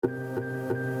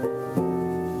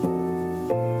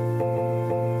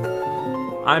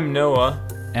I'm Noah,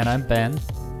 And I'm Ben.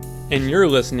 and you're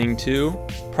listening to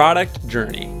Product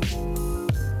Journey.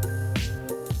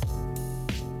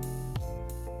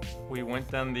 We went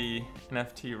down the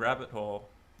NFT rabbit hole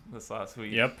this last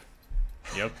week. Yep.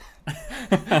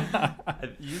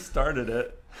 You started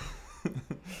it.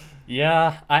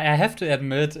 Yeah, I have to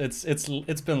admit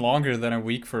it's been longer than a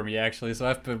week for me actually. So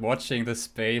I've been watching this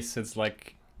space since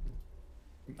like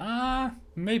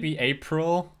maybe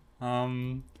April.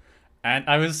 And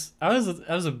I was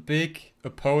a big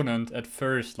opponent at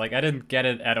first. Like I didn't get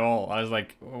it at all. I was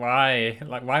like, why?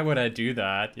 Like why would I do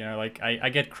that? You know, like I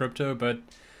get crypto, but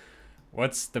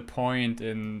what's the point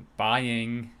in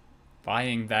buying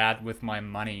that with my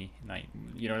money? Like,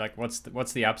 you know, like what's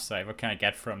the upside? What can I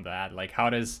get from that? Like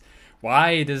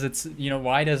why does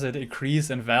it increase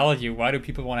in value? Why do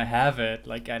people want to have it?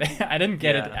 Like I didn't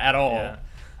get it at all.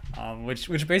 Yeah.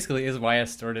 Which basically is why I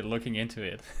started looking into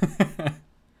it.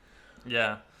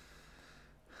 Yeah.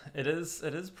 It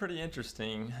is pretty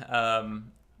interesting.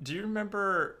 Do you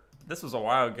remember, this was a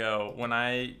while ago, when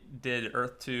I did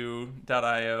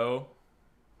Earth2.io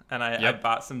and I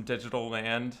bought some digital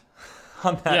land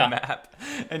on that map?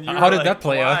 And you How did that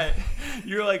play out?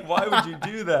 You're like, why would you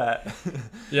do that?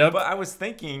 Yep. But I was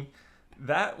thinking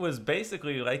that was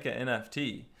basically like an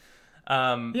NFT.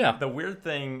 The weird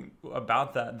thing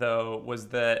about that, though, was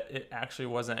that it actually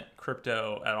wasn't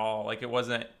crypto at all. Like, it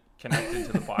wasn't connected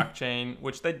to the blockchain,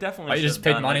 which they definitely should have done. You just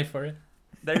paid money for it?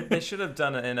 They should have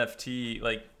done an NFT.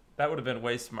 Like, that would have been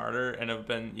way smarter and have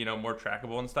been, more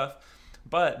trackable and stuff.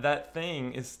 But that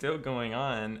thing is still going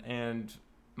on, and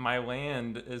my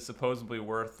land is supposedly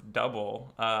worth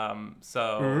double.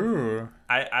 So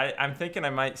I'm thinking I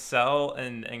might sell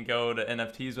and go to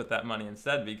NFTs with that money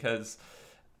instead, because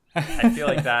I feel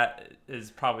like that is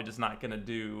probably just not going to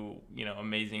do,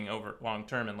 amazing over long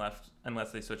term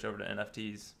unless they switch over to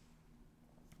NFTs.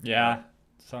 Yeah,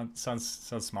 sounds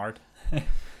smart.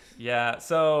 Yeah,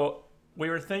 so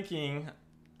we were thinking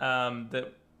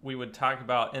that we would talk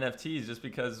about NFTs just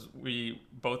because we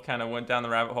both kind of went down the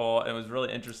rabbit hole and it was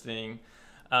really interesting.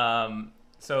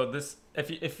 So this,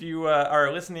 if you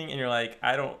are listening and you're like,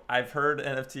 I've heard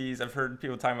NFTs, I've heard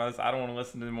people talking about this, I don't want to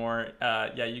listen anymore.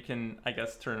 You can, I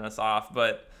guess, turn us off.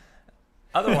 But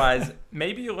otherwise,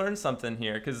 maybe you learned something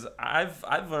here, because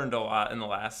I've learned a lot in the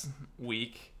last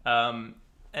week,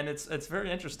 and it's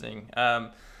very interesting.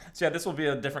 So this will be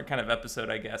a different kind of episode,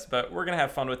 I guess, but we're gonna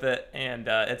have fun with it, and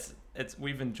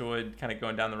we've enjoyed kind of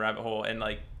going down the rabbit hole, and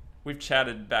like we've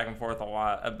chatted back and forth a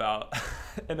lot about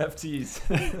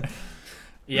NFTs.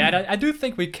 Yeah, and I do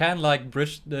think we can like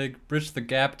bridge the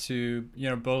gap to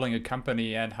building a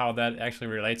company and how that actually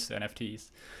relates to NFTs.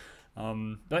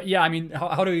 But yeah, I mean,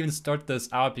 how do we even start this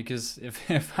out? Because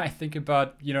if I think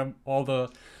about all the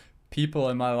people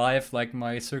in my life, like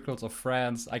my circles of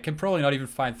friends, I can probably not even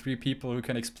find 3 people who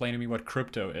can explain to me what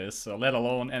crypto is, so let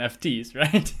alone NFTs,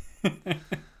 right?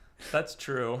 That's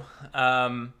true.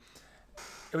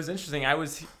 It was interesting. I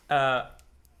was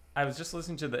just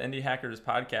listening to the Indie Hackers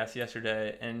podcast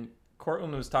yesterday, and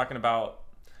Cortland was talking about,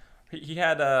 he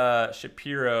had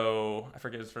Shapiro, I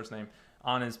forget his first name,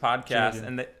 on his podcast,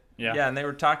 and and they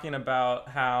were talking about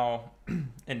how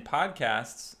in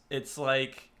podcasts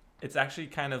it's actually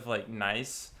kind of like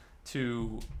nice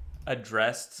to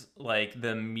address like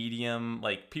the medium,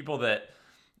 like people that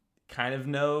kind of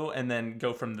know and then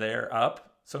go from there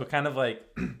up. So kind of like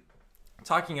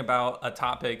talking about a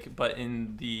topic, but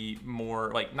in the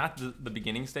more like not the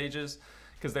beginning stages,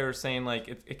 because they were saying like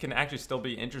it can actually still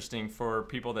be interesting for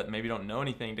people that maybe don't know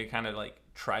anything to kind of like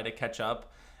try to catch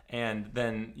up. And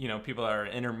then, people that are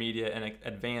intermediate and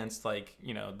advanced, like,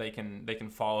 they can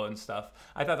follow and stuff.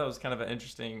 I thought that was kind of an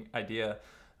interesting idea.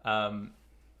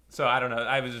 So I don't know.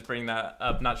 I was just bringing that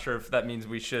up. Not sure if that means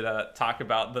we should talk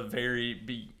about the very,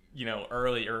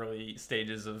 early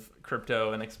stages of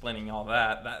crypto and explaining all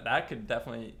that. That could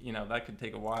definitely, that could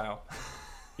take a while.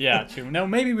 Yeah, true. No,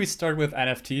 maybe we start with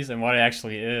NFTs and what it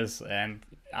actually is. And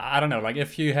I don't know, like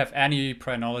if you have any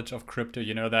prior knowledge of crypto,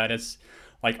 you know that it's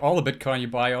like all the Bitcoin you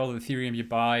buy, all the Ethereum you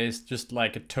buy is just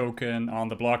like a token on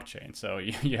the blockchain. So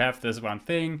you have this one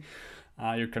thing,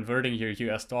 you're converting your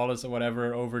US dollars or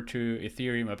whatever over to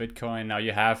Ethereum or Bitcoin. Now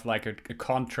you have like a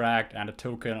contract and a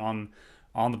token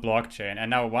on the blockchain. And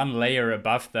now one layer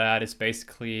above that is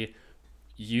basically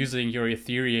using your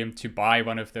Ethereum to buy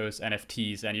one of those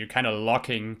NFTs, and you're kind of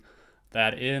locking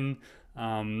that in.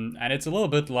 And it's a little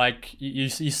bit like you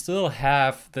still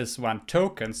have this one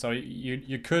token, so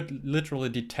you could literally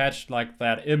detach like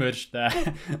that image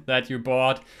that you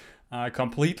bought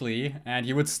completely, and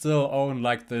you would still own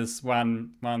like this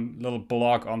one little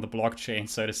block on the blockchain,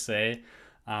 so to say.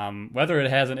 whether it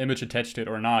has an image attached to it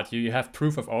or not. You have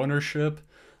proof of ownership,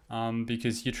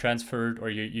 because you transferred, or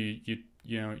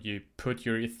you put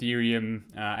your Ethereum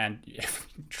and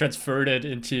transferred it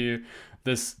into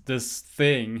this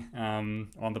thing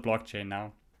on the blockchain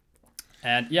now.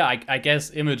 And yeah, I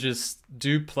guess images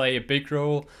do play a big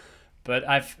role, but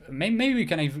maybe we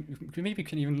can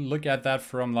even look at that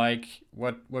from like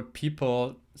what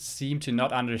people seem to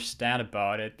not understand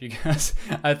about it, because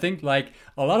I think like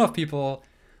a lot of people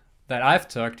that I've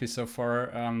talked to so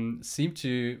far seem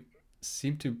to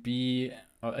think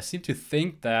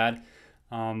that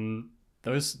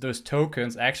those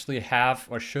tokens actually have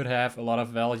or should have a lot of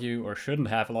value, or shouldn't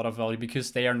have a lot of value,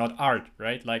 because they are not art,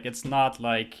 right? Like it's not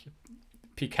like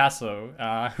Picasso,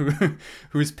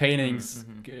 whose paintings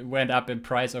went up in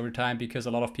price over time because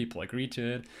a lot of people agreed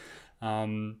to it.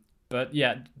 But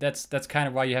yeah, that's kind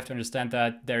of why you have to understand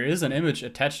that there is an image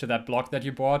attached to that block that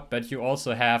you bought, but you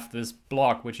also have this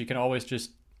block which you can always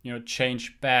just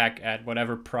change back at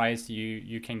whatever price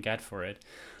you can get for it.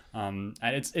 And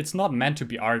it's not meant to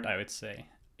be art, I would say.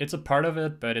 It's a part of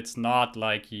it, but it's not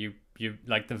like you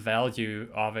like the value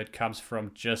of it comes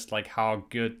from just like how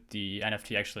good the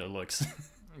NFT actually looks.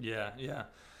 Yeah.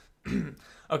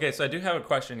 Okay, so I do have a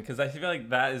question, because I feel like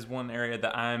that is one area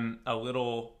that I'm a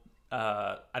little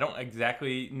I don't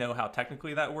exactly know how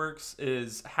technically that works.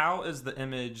 Is how is the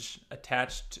image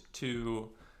attached to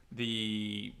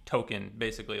the token,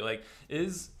 basically? Like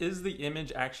is the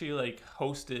image actually like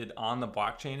hosted on the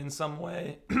blockchain in some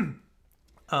way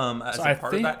as a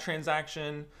part of that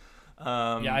transaction?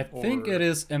 I think it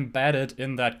is embedded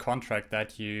in that contract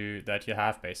that you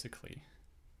have, basically.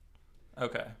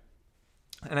 Okay.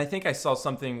 And I think I saw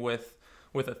something with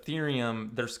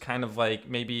Ethereum. There's kind of like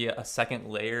maybe a second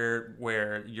layer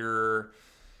where your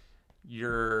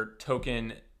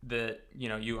token that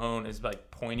you own is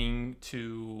like pointing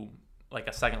to like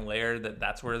a second layer,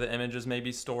 that's where the images may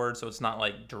be stored. So it's not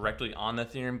like directly on the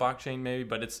Ethereum blockchain maybe,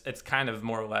 but it's kind of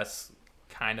more or less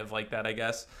kind of like that, I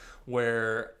guess,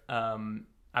 where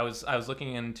I was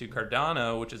looking into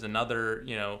Cardano, which is another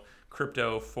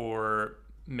crypto for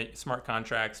smart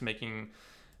contracts, making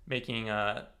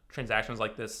transactions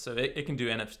like this. So it can do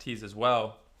NFTs as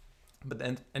well. But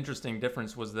the interesting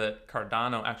difference was that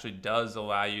Cardano actually does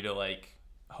allow you to like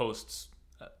host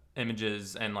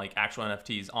images and like actual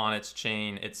NFTs on its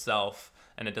chain itself,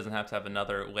 and it doesn't have to have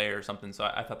another layer or something. So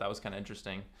I thought that was kind of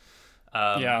interesting.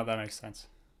 Yeah, that makes sense.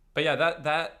 But yeah,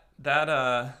 that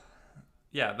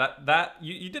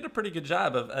you did a pretty good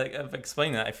job of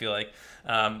explaining that, I feel like.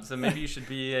 So maybe you should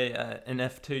be a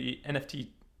NFT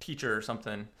teacher or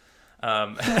something.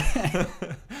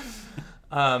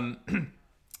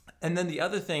 And then the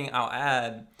other thing I'll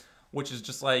add, which is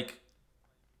just like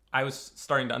I was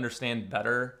starting to understand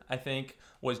better, I think,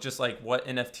 was just like what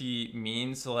NFT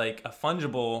means. So like a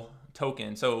fungible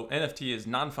token. So NFT is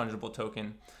non-fungible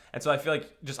token. And so I feel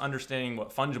like just understanding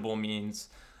what fungible means,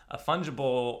 a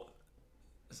fungible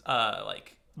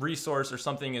like resource or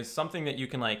something is something that you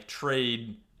can like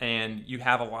trade, and you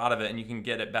have a lot of it and you can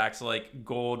get it back. So like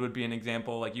gold would be an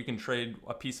example. Like you can trade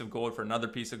a piece of gold for another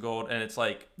piece of gold, and it's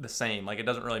like the same. Like it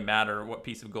doesn't really matter what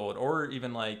piece of gold, or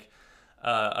even like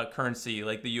a currency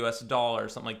like the US dollar or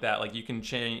something like that. Like you can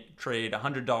trade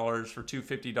 $100 for two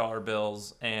 $50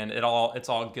 bills, and it's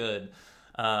all good.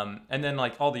 And then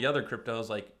like all the other cryptos,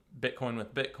 like Bitcoin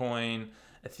with Bitcoin,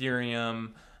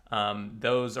 Ethereum,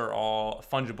 those are all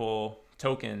fungible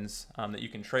tokens that you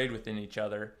can trade within each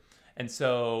other. And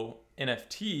so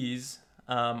NFTs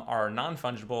are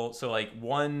non-fungible. So like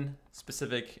one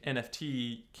specific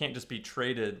NFT can't just be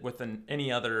traded with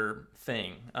any other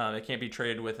thing. It can't be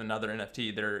traded with another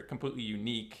NFT. They're completely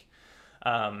unique.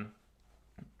 And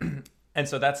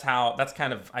so that's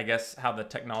kind of, I guess, how the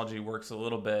technology works a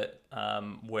little bit,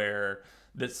 where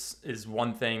this is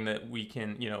one thing that we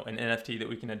can, an NFT that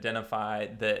we can identify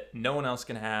that no one else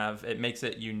can have. It makes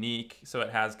it unique. So it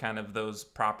has kind of those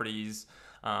properties,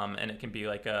 and it can be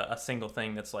like a single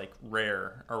thing that's like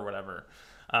rare or whatever.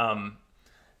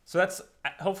 So that's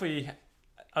hopefully,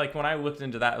 like when I looked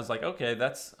into that, I was like, okay,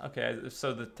 that's okay.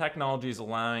 So the technology is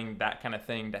allowing that kind of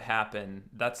thing to happen.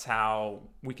 That's how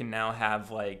we can now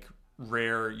have like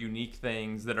rare, unique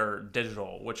things that are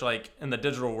digital, which like in the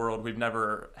digital world, we've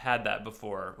never had that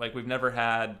before. Like we've never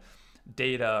had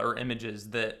data or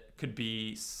images that could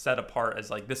be set apart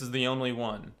as like, this is the only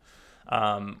one.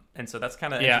 And so that's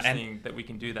kind of interesting that we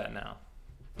can do that now.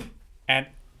 And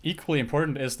equally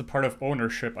important is the part of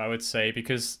ownership, I would say,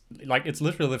 because like it's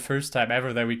literally the first time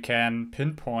ever that we can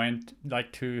pinpoint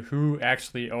like to who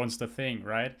actually owns the thing,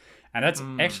 right? And that's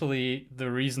actually the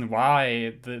reason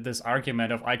why this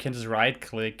argument of I can just right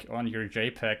click on your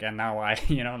JPEG and now I,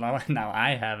 now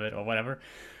I have it or whatever,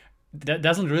 that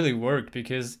doesn't really work,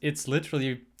 because it's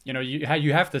literally, you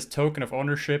have this token of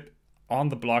ownership on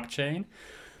the blockchain,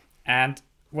 and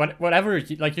whatever,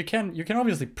 you can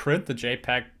obviously print the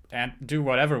JPEG and do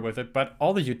whatever with it, but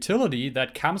all the utility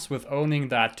that comes with owning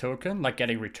that token, like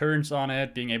getting returns on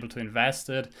it, being able to invest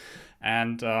it,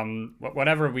 and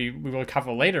whatever we will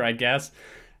cover later, I guess,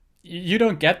 you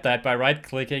don't get that by right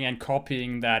clicking and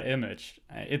copying that image.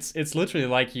 It's literally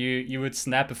like you would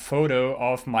snap a photo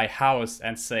of my house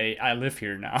and say I live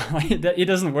here now. It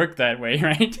doesn't work that way,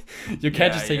 right? You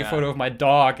can't just take a photo of my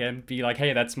dog and be like,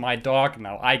 hey, that's my dog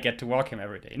now, I get to walk him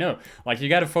every day. No, like, you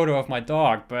get a photo of my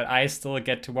dog, but I still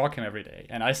get to walk him every day,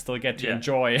 and I still get to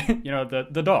enjoy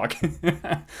the dog.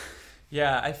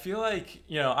 Yeah, I feel like,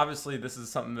 obviously this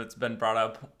is something that's been brought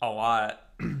up a lot,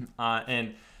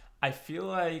 and I feel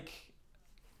like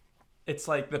it's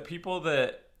like the people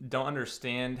that don't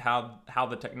understand how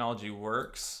the technology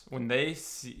works, when they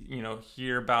see,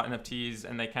 hear about NFTs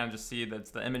and they kind of just see that's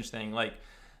the image thing, like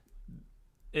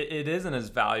it isn't as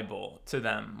valuable to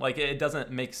them. Like, it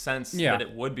doesn't make sense that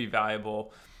it would be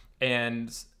valuable. And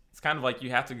it's kind of like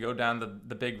you have to go down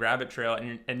the big rabbit trail,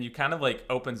 and you kind of like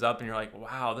opens up and you're like,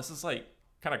 wow, this is like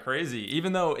kind of crazy,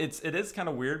 even though it is kind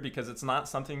of weird because it's not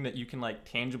something that you can like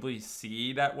tangibly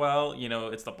see that well.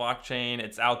 It's the blockchain,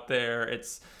 it's out there,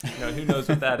 it's who knows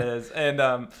what that is.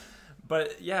 And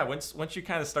but yeah, once you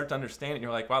kind of start to understand it,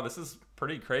 you're like, wow, this is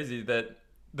pretty crazy that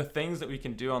the things that we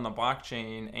can do on the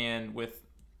blockchain and with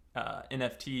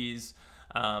NFTs,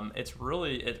 it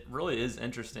really is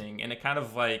interesting, and it kind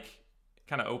of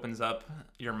opens up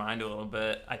your mind a little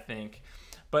bit, I think.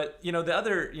 But the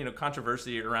other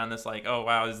controversy around this, like, oh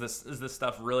wow, is this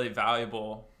stuff really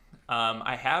valuable?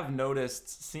 I have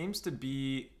noticed seems to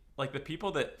be like the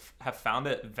people that have found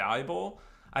it valuable,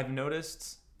 I've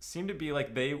noticed, seem to be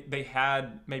like they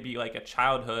had maybe like a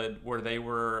childhood where they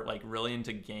were like really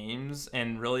into games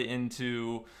and really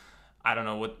into, I don't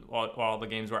know what all the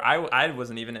games were. I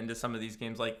wasn't even into some of these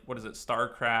games, like, what is it,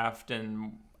 StarCraft,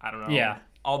 and I don't know,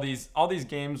 all these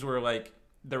games where like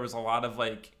there was a lot of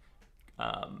like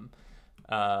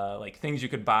things you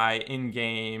could buy in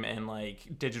game, and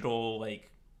like digital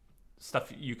like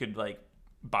stuff you could like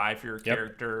buy for your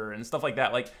character and stuff like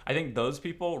that. Like, I think those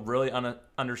people really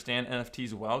understand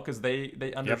NFTs well, because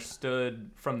they understood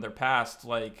from their past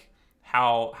like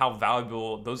how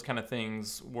valuable those kind of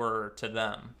things were to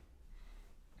them.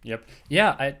 Yep.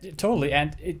 Yeah, totally.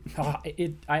 And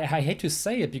I hate to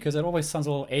say it because it always sounds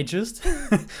a little ageist,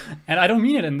 and I don't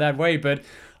mean it in that way, but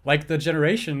like the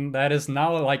generation that is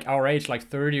now like our age, like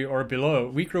 30 or below,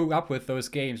 we grew up with those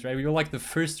games, right? We were like the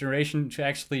first generation to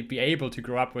actually be able to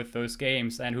grow up with those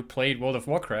games and who played World of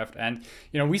Warcraft. And,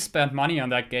 we spent money on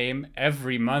that game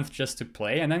every month just to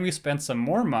play. And then we spent some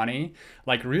more money,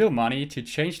 like real money, to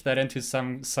change that into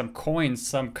some coins,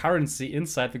 some currency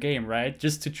inside the game, right?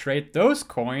 Just to trade those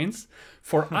coins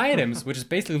for items, which is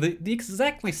basically the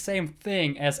exactly same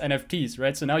thing as NFTs,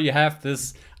 right? So now you have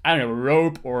this, I don't know,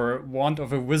 robe or wand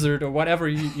of a wizard or whatever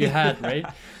you had, right?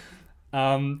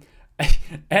 And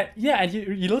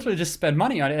you literally just spend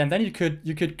money on it, and then you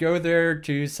could go there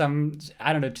to some,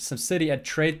 I don't know, to some city and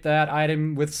trade that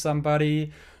item with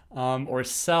somebody, or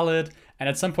sell it. And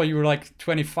at some point you were like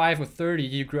 25 or 30,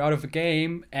 you grew out of the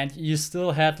game, and you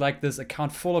still had like this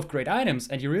account full of great items,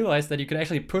 and you realized that you could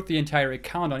actually put the entire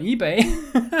account on eBay,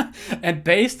 and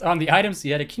based on the items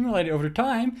you had accumulated over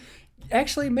time,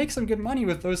 actually make some good money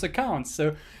with those accounts.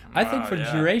 So I think for the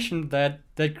generation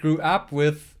that grew up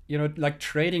with, like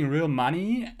trading real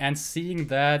money and seeing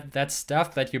that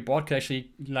stuff that you bought could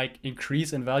actually like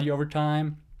increase in value over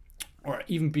time, or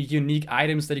even be unique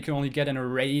items that you can only get in a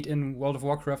raid in World of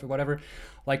Warcraft or whatever.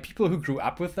 Like, people who grew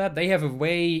up with that, they have a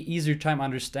way easier time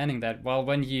understanding that. Well,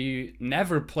 when you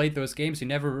never played those games, you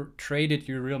never traded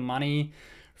your real money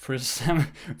for some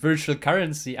virtual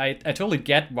currency, I totally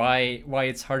get why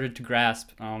it's harder to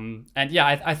grasp. And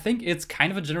yeah, I think it's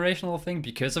kind of a generational thing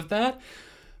because of that.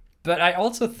 But I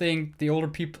also think the older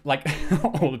people, like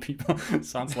older people,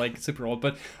 sounds like super old,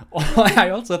 but I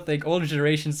also think older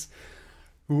generations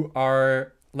who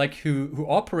are like who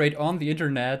operate on the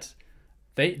internet,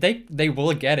 they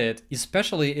will get it,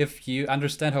 especially if you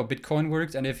understand how Bitcoin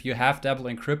works, and if you have dabbled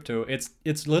in crypto.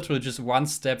 It's literally just one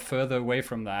step further away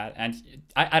from that. And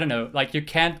I don't know, like, you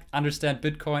can't understand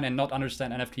Bitcoin and not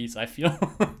understand NFTs, I feel.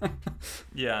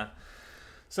 Yeah.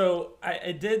 So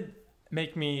I did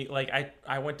make me like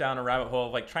I went down a rabbit hole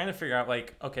of like trying to figure out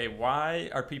like, okay, why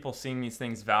are people seeing these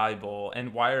things valuable,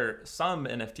 and why are some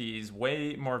NFTs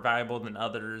way more valuable than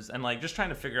others, and like just trying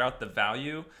to figure out the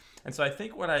value. And so I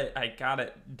think what I got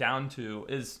it down to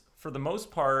is, for the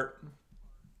most part,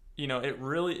 it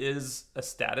really is a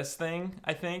status thing,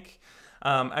 I think.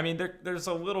 I mean, there's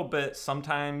a little bit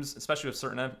sometimes, especially with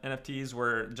certain NFTs,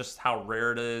 where just how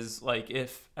rare it is. Like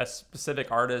if a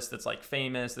specific artist that's like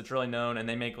famous, that's really known, and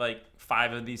they make like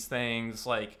 5 of these things,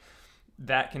 like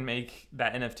that can make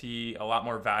that NFT a lot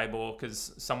more valuable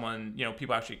because someone,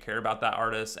 people actually care about that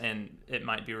artist, and it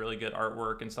might be really good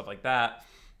artwork and stuff like that.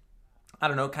 I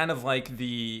don't know, kind of like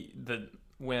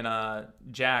when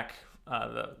Jack,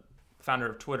 the founder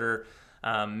of Twitter,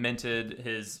 minted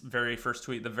his very first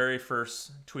tweet, the very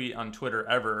first tweet on Twitter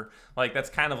ever. Like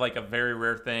that's kind of like a very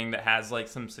rare thing that has like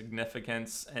some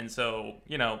significance. And so,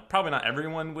 probably not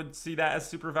everyone would see that as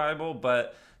super valuable,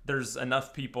 but there's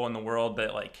enough people in the world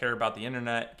that like care about the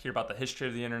internet, care about the history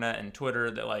of the internet and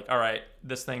Twitter, that like, all right,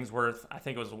 this thing's worth, I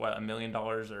think it was $1 million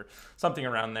or something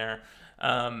around there,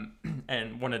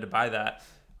 and wanted to buy that.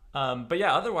 But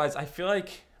yeah, otherwise I feel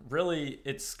like really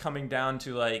it's coming down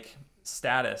to like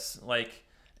status. Like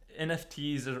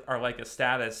NFTs are like a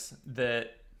status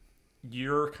that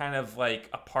you're kind of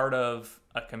like a part of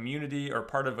a community or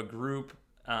part of a group,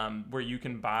 where you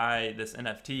can buy this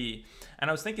NFT. And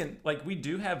I was thinking, like, we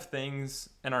do have things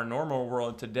in our normal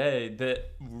world today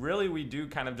that really we do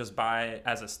kind of just buy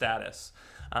as a status.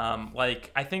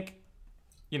 Like I think,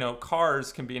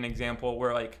 cars can be an example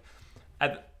where like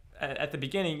at the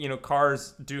beginning,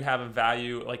 cars do have a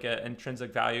value, like an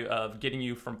intrinsic value of getting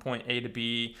you from point A to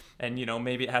B, and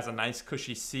maybe it has a nice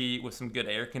cushy seat with some good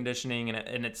air conditioning,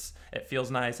 and it feels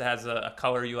nice. It has a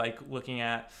color you like looking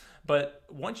at. But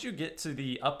once you get to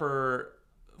the upper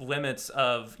limits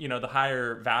of the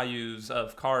higher values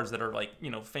of cars that are like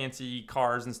fancy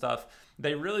cars and stuff,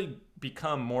 they really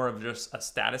become more of just a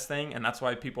status thing, and that's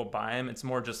why people buy them. It's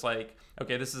more just like,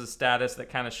 okay, this is a status that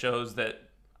kind of shows that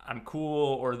I'm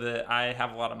cool, or that I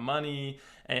have a lot of money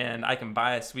and I can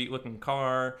buy a sweet looking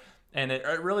car. And it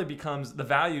really becomes, the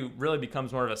value really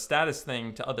becomes more of a status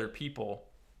thing to other people.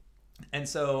 And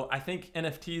so I think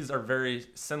NFTs are very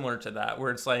similar to that,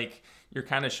 where it's like you're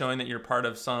kind of showing that you're part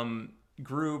of some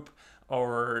group,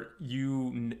 or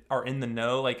you are in the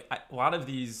know. Like a lot of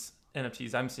these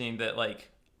NFTs I'm seeing that like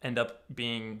end up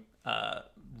being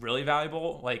really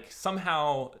valuable, like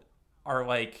somehow are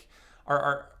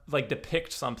like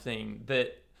depict something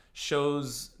that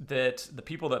shows that the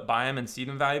people that buy them and see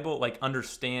them valuable like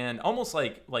understand, almost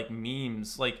like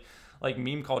memes, like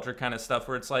meme culture kind of stuff,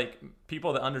 where it's like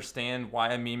people that understand why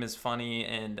a meme is funny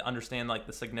and understand like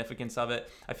the significance of it.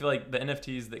 I feel like the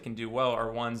NFTs that can do well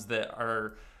are ones that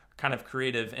are kind of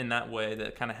creative in that way,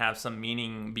 that kind of have some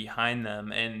meaning behind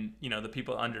them, and the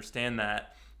people that understand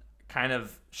that kind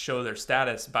of show their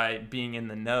status by being in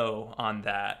the know on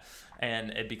that,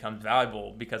 and it becomes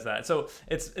valuable because of that. So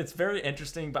it's very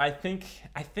interesting, but I think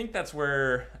that's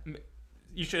where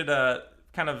you should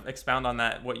kind of expound on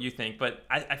that, what you think. But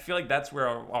I feel like that's where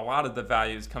a lot of the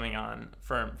value is coming on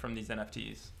from these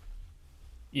NFTs.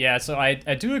 Yeah, so I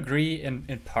do agree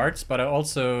in parts, but I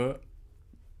also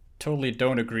totally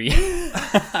don't agree.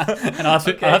 And I'll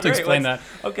have to explain that.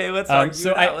 Okay, let's argue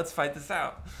it out. Let's fight this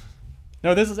out.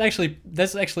 No, this is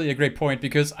actually a great point,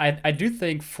 because I do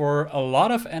think for a lot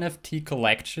of NFT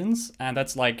collections, and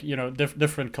that's like,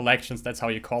 different collections, that's how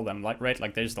you call them, like, right?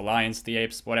 Like there's the lions, the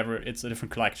apes, whatever, it's a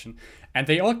different collection. And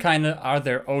they all kind of are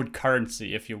their own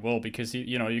currency, if you will, because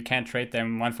you can't trade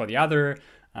them one for the other.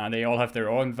 They all have their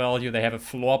own value. They have a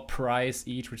floor price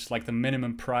each, which is like the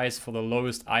minimum price for the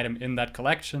lowest item in that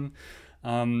collection.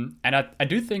 And I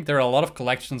do think there are a lot of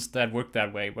collections that work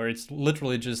that way, where it's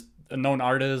literally just a known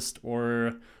artist,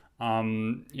 or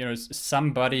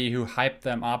somebody who hyped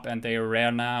them up and they are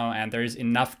rare now, and there is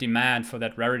enough demand for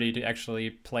that rarity to actually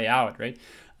play out, right?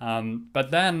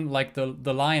 But then like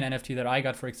the lion NFT that I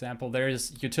got, for example, there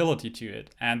is utility to it,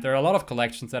 and there are a lot of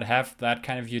collections that have that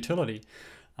kind of utility.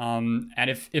 And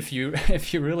if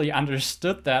you really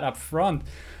understood that up front,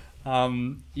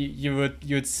 you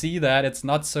would see that it's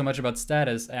not so much about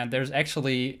status, and there's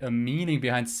actually a meaning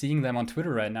behind seeing them on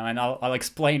Twitter right now, and I'll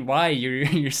explain why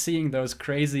you're seeing those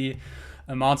crazy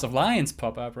amounts of lions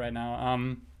pop up right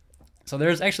now. So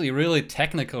there's actually a really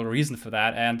technical reason for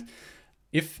that, and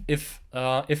if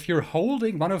you're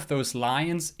holding one of those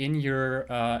lions in your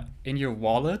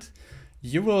wallet,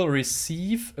 you will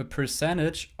receive a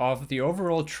percentage of the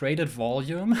overall traded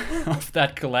volume of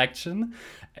that collection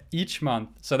each month.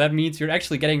 So that means you're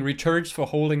actually getting returns for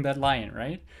holding that lion,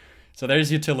 right? So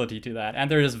there's utility to that, and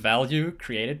there is value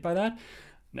created by that.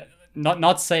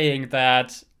 not saying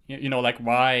that, like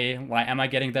why am I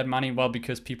getting that money? Well,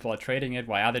 because people are trading it.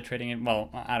 Why are they trading it? Well,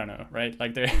 I don't know, right?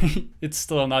 Like there, it's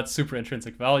still not super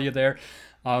intrinsic value there.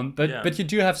 But you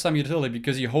do have some utility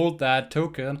because you hold that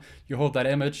token, you hold that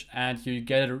image, and you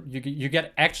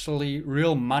get actually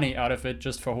real money out of it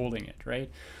just for holding it, right?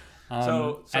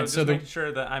 So just making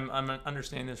sure that I'm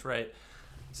understanding this right.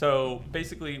 So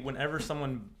basically, whenever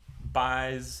someone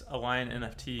buys a Lion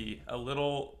NFT, a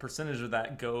little percentage of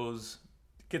that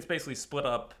gets basically split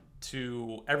up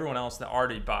to everyone else that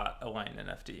already bought a Lion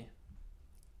NFT.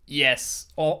 Yes,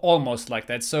 almost like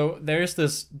that. So there's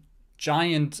this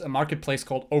giant marketplace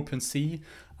called OpenSea,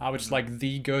 which is like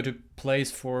the go-to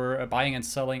place for buying and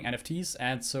selling NFTs.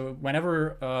 And so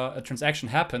whenever a transaction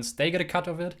happens, they get a cut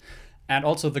of it, and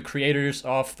also the creators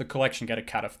of the collection get a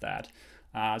cut of that.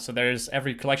 So there's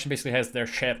every collection basically has their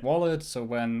shared wallet. So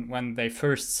when they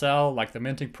first sell, like the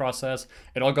minting process,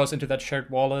 it all goes into that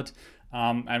shared wallet.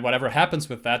 And whatever happens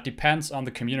with that depends on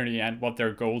the community and what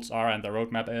their goals are and their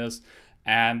roadmap is.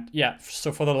 And yeah,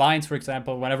 so for the lines, for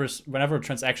example, whenever a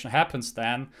transaction happens,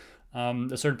 then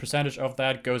a certain percentage of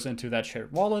that goes into that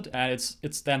shared wallet, and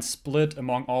it's then split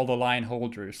among all the line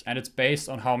holders, and it's based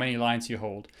on how many lines you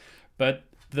hold. But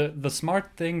the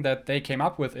smart thing that they came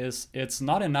up with is it's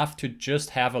not enough to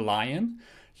just have a lion.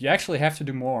 You actually have to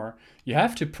do more. You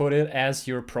have to put it as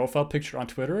your profile picture on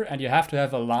Twitter, and you have to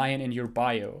have a lion in your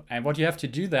bio. And what you have to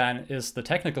do then is the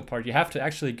technical part. You have to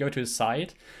actually go to a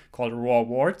site called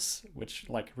Rewards, which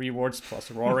like rewards plus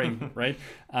roaring, right?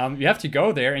 You have to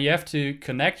go there and you have to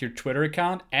connect your Twitter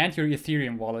account and your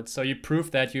Ethereum wallet. So you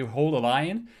prove that you hold a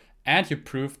lion, and you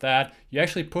prove that you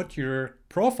actually put your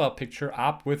profile picture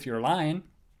up with your lion,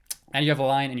 and you have a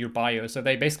line in your bio. So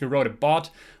they basically wrote a bot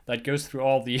that goes through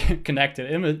all the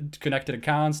connected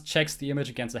accounts, checks the image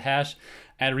against a hash,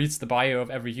 and reads the bio of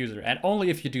every user. And only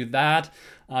if you do that,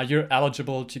 you're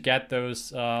eligible to get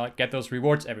those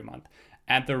rewards every month.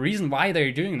 And the reason why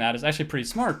they're doing that is actually pretty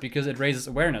smart, because it raises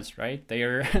awareness, right?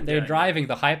 They're driving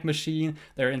the hype machine.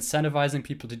 They're incentivizing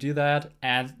people to do that,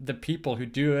 and the people who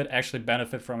do it actually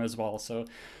benefit from it as well. So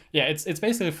yeah, it's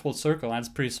basically a full circle, and it's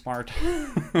pretty smart.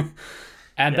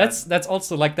 And that's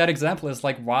also like that example is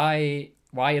like why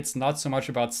it's not so much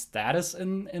about status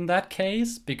in that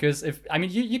case, because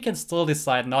you can still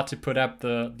decide not to put up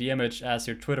the image as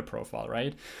your Twitter profile,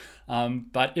 right?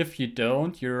 But if you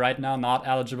don't, you're right now not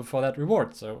eligible for that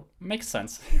reward. So makes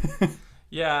sense.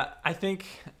 Yeah, I think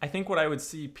what I would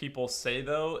see people say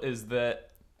though is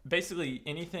that basically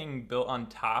anything built on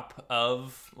top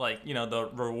of like, the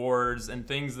rewards and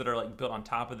things that are like built on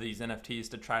top of these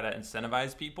NFTs to try to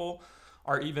incentivize people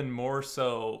are even more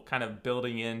so kind of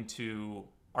building into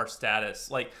our status,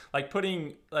 like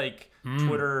putting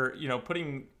Twitter,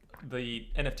 putting the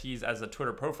NFTs as a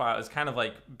Twitter profile is kind of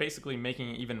like basically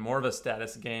making it even more of a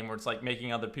status game, where it's like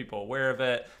making other people aware of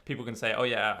it. People can say, oh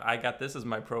yeah, I got this as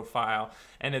my profile.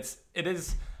 And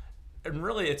and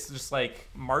really it's just like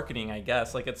marketing, I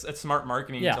guess. Like it's smart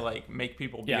marketing to like make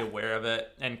people be aware of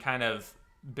it and kind of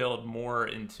build more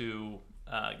into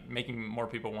making more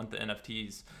people want the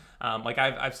NFTs. Like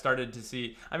I've started to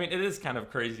see, it is kind of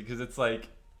crazy because it's like,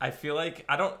 I feel like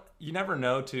you never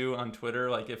know too on Twitter,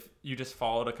 like if you just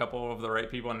followed a couple of the right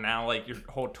people and now like your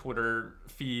whole Twitter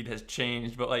feed has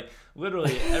changed, but like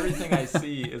literally everything I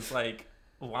see is like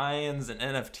lions and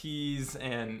NFTs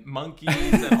and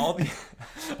monkeys and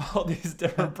all these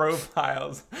different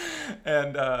profiles.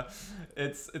 And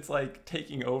it's like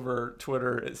taking over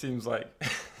Twitter, it seems like.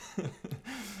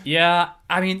 Yeah,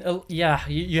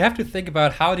 you have to think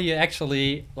about how do you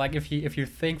actually, like if you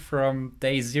think from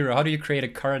day zero, how do you create a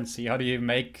currency? How do you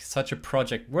make such a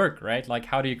project work, right? Like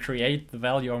how do you create the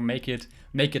value or make it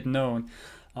known?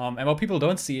 And what people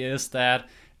don't see is that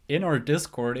in our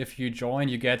Discord, if you join,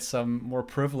 you get some more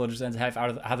privileges and have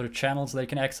other channels they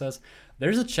can access.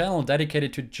 There's a channel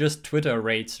dedicated to just Twitter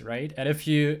rates, right? And if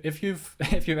you've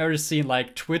ever seen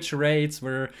like Twitch rates,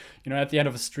 where at the end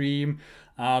of a stream,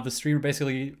 the streamer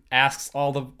basically asks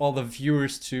all the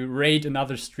viewers to rate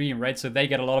another stream, right? So they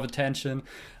get a lot of attention,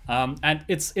 and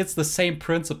it's the same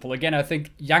principle. Again, I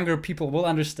think younger people will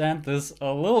understand this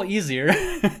a little easier.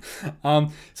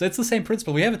 So it's the same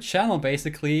principle. We have a channel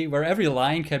basically where every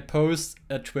line can post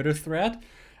a Twitter thread,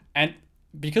 and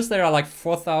because there are like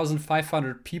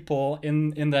 4,500 people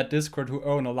in that Discord who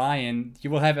own a lion, you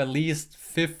will have at least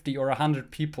 50 or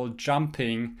 100 people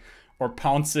jumping or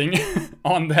pouncing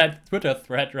on that Twitter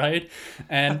thread, right?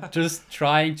 And just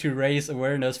trying to raise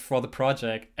awareness for the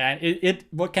project. And it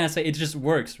what can I say? It just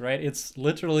works, right? It's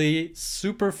literally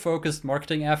super focused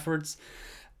marketing efforts.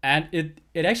 and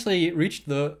it actually reached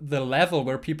the level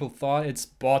where people thought it's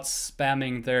bots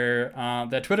spamming their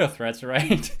Twitter threads,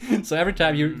 right? So every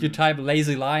time you type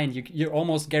lazy lion, you're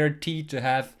almost guaranteed to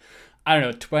have, I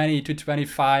don't know, 20 to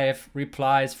 25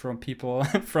 replies from people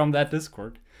from that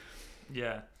Discord.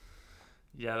 Yeah,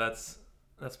 yeah,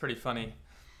 that's pretty funny.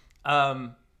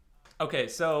 Okay,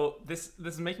 so this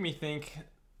is making me think.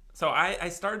 So I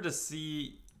started to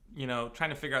see, trying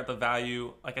to figure out the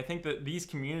value. Like, I think that these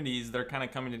communities that are kind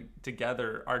of coming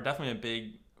together are definitely a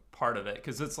big part of it,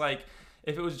 because it's like,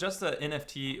 if it was just an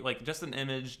NFT, like just an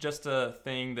image, just a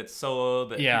thing that's solo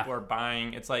that people are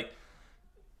buying, it's like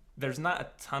there's not a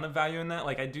ton of value in that.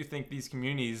 Like, I do think these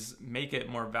communities make it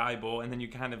more valuable, and then you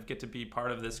kind of get to be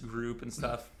part of this group and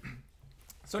stuff.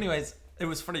 So anyways, it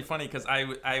was pretty funny because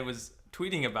I was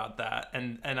tweeting about that,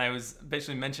 and I was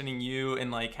basically mentioning you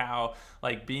and like how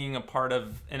like being a part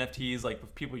of NFTs, like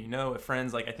with people with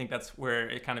friends, like I think that's where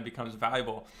it kind of becomes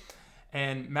valuable.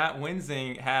 And Matt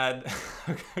Winsing had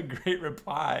a great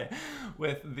reply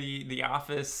with the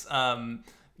Office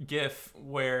GIF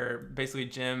where basically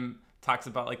Jim talks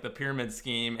about like the pyramid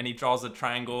scheme, and he draws a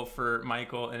triangle for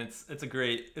Michael, and it's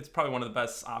probably one of the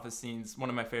best Office scenes, one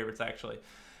of my favorites actually.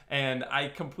 And I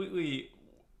completely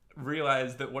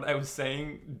realized that what I was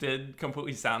saying did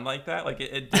completely sound like that. Like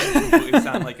it did completely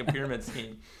sound like a pyramid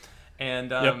scheme.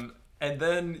 And and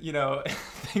then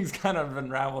things kind of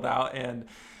unraveled out, and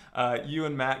you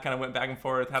and Matt kind of went back and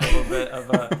forth, had a little bit of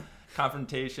a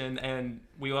confrontation. And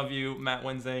we love you, Matt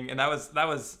Winsing. And that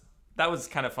was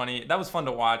kind of funny. That was fun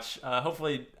to watch.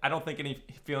 Hopefully, I don't think any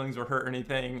feelings were hurt or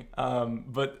anything.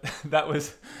 But that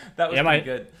was pretty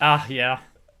good. Yeah.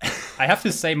 I have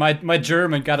to say my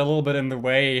German got a little bit in the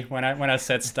way when I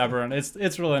said stubborn.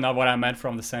 It's really not what I meant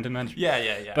from the sentiment.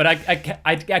 Yeah. But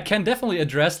I can definitely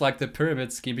address like the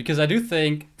pyramid scheme, because I do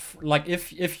think like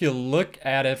if you look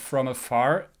at it from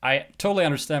afar, I totally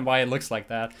understand why it looks like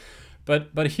that.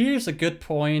 But here's a good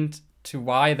point to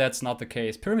why that's not the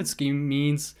case. Pyramid scheme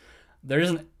means there is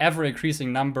an ever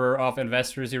increasing number of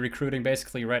investors you're recruiting,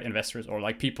 basically, right? Investors or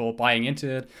like people buying into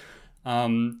it.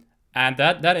 And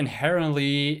that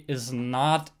inherently is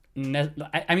not.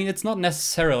 I mean, it's not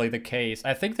necessarily the case.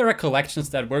 I think there are collections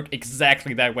that work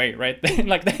exactly that way, right?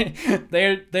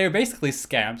 They're basically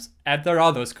scams, and there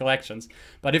are those collections.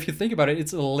 But if you think about it,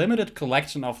 it's a limited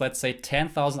collection of, let's say,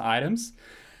 10,000 items,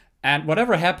 and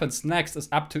whatever happens next is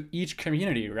up to each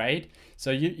community, right?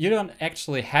 So you don't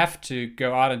actually have to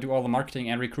go out and do all the marketing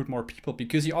and recruit more people,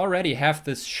 because you already have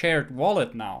this shared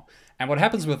wallet now. And what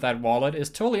happens with that wallet is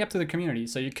totally up to the community.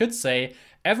 So you could say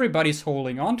everybody's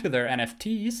holding on to their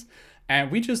NFTs,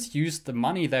 and we just use the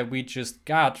money that we just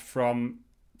got from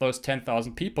those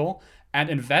 10,000 people and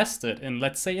invest it in,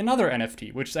 let's say, another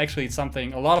NFT, which is actually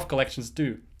something a lot of collections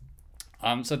do.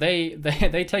 So they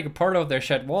take a part of their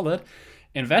shared wallet,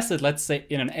 invest it, let's say,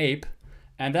 in an ape,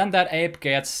 and then that ape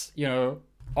gets,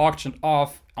 auctioned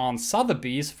off on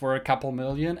Sotheby's for a couple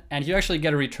million, and you actually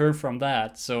get a return from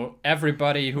that. So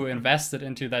everybody who invested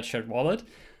into that shared wallet,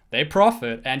 they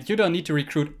profit, and you don't need to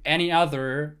recruit any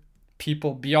other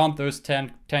people beyond those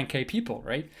 10K people,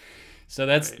 right? So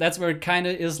that's where it kind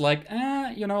of is like,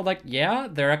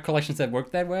 there are collections that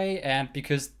work that way, and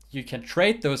because you can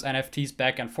trade those NFTs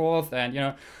back and forth,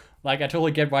 and like, I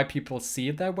totally get why people see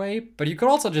it that way, but you could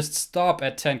also just stop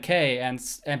at 10K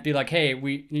and be like, hey,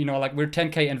 we're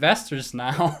 10K investors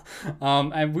now,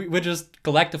 and we're just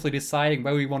collectively deciding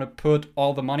where we want to put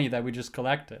all the money that we just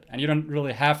collected. And you don't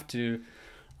really have to,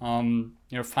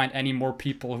 find any more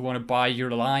people who want to buy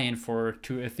your lion for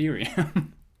 2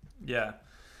 Ethereum.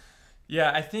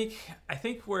 Yeah, I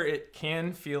think where it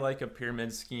can feel like a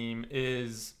pyramid scheme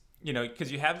is,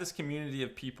 because you have this community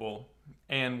of people.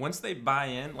 And once they buy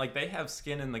in, like, they have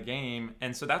skin in the game.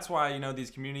 And so that's why,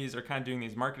 these communities are kind of doing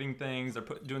these marketing things. They're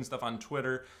doing stuff on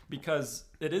Twitter, because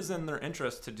it is in their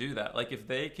interest to do that. Like, if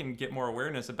they can get more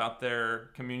awareness about their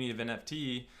community of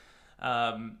NFT,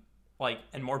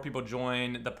 and more people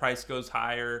join, the price goes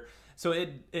higher. So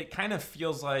it kind of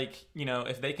feels like,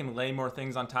 if they can lay more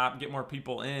things on top, get more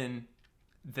people in,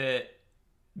 that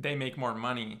they make more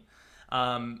money.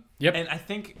 And I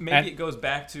think maybe it goes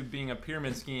back to being a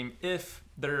pyramid scheme if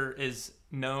there is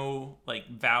no like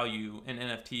value in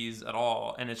NFTs at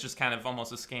all, and it's just kind of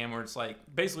almost a scam where it's like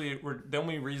basically the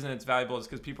only reason it's valuable is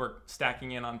because people are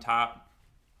stacking in on top.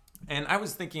 And I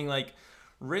was thinking, like,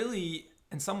 really,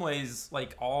 in some ways,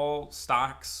 like, all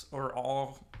stocks or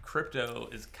all crypto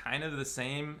is kind of the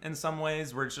same in some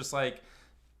ways, where it's just like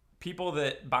people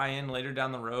that buy in later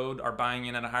down the road are buying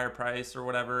in at a higher price or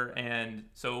whatever, and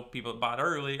so people that bought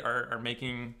early are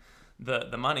making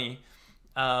the money.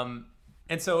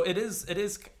 And so it is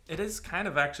it is kind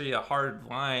of actually a hard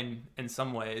line in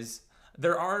some ways.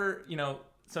 There are,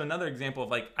 so another example of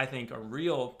like I think a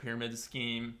real pyramid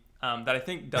scheme that I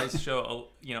think does show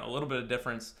a little bit of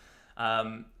difference.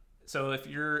 So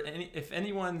if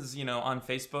anyone's on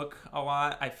Facebook a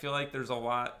lot, I feel like there's a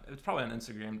lot. It's probably on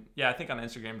Instagram. Yeah, I think on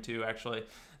Instagram too. Actually,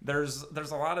 there's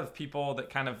a lot of people that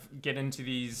kind of get into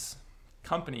these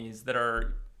companies that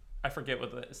are, I forget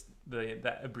what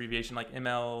that abbreviation, like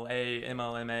MLA,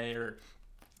 MLMA, or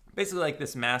basically like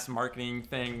this mass marketing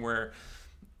thing where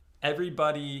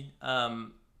everybody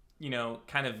kind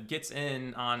of gets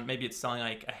in on, maybe it's selling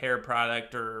like a hair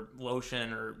product or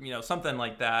lotion or something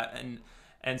like that,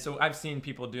 and so I've seen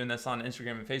people doing this on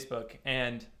Instagram and Facebook,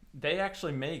 and they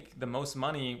actually make the most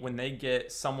money when they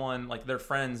get someone like their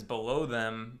friends below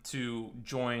them to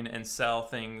join and sell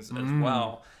things as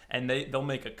well, and they'll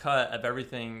make a cut of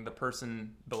everything the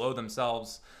person below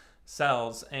themselves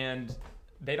sells, and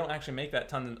they don't actually make that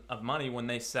ton of money when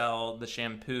they sell the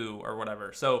shampoo or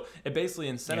whatever. So it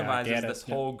basically incentivizes this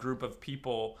whole group of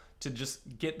people to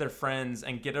just get their friends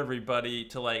and get everybody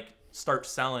to like start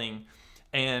selling.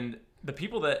 And the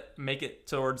people that make it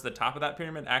towards the top of that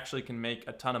pyramid actually can make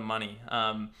a ton of money.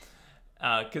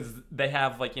 Because they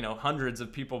have like hundreds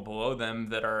of people below them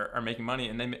that are making money,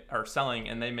 and they are selling,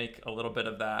 and they make a little bit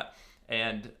of that.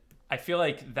 And I feel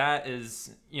like that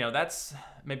is, that's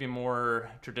maybe a more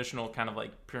traditional kind of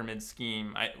like pyramid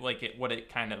scheme. I like it, what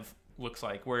it kind of looks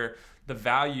like, where the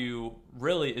value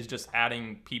really is just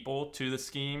adding people to the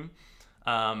scheme,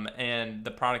 and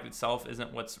the product itself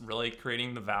isn't what's really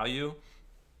creating the value.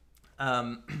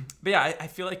 But yeah, I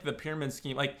feel like the pyramid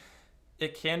scheme, like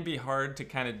it can be hard to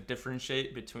kind of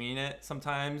differentiate between it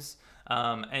sometimes.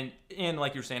 And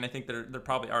like you're saying, I think there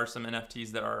probably are some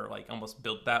NFTs that are like almost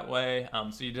built that way.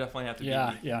 So you definitely have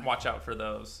to watch out for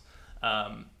those.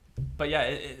 But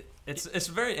yeah, it's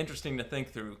very interesting to think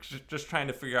through, just trying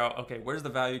to figure out, okay, where's the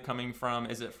value coming from?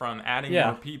 Is it from adding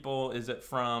more people? Is it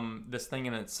from this thing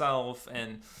in itself?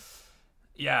 And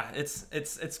yeah,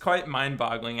 it's quite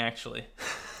mind-boggling actually.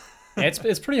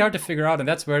 It's pretty hard to figure out, and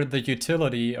that's where the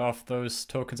utility of those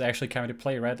tokens actually come into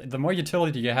play, right? The more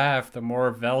utility you have, the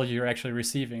more value you're actually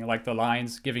receiving, like the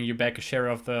lines giving you back a share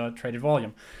of the traded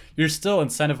volume. You're still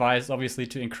incentivized, obviously,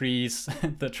 to increase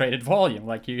the traded volume.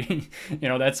 Like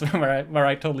that's where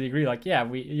I totally agree. Like, yeah,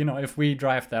 if we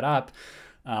drive that up,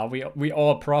 we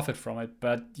all profit from it.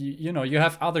 But you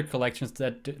have other collections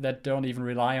that don't even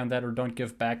rely on that or don't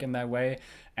give back in that way,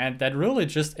 and that really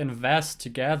just invest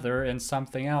together in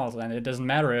something else. And it doesn't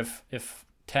matter if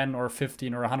 10 or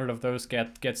 15 or 100 of those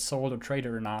get sold or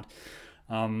traded or not.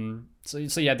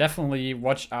 So yeah, definitely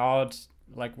watch out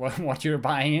like what you're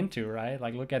buying into, right?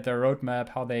 Like look at their roadmap,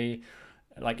 how they,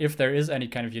 like if there is any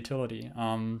kind of utility.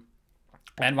 And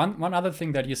one other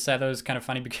thing that you said that was kind of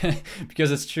funny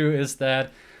because it's true is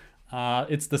that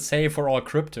it's the same for all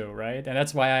crypto, right? And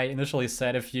that's why I initially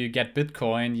said if you get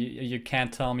Bitcoin, you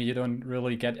can't tell me you don't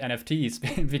really get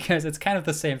NFTs because it's kind of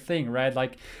the same thing, right?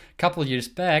 Like a couple of years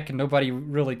back, nobody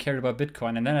really cared about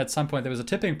Bitcoin. And then at some point there was a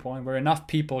tipping point where enough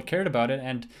people cared about it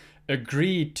and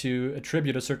agreed to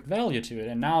attribute a certain value to it.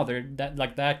 And now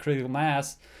that critical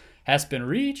mass has been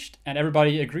reached and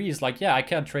everybody agrees like, yeah, I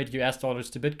can trade US dollars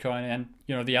to Bitcoin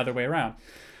and the other way around.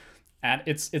 And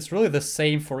it's really the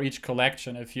same for each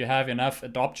collection. If you have enough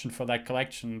adoption for that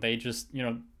collection, they just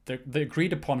the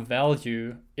agreed upon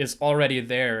value is already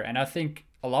there. And I think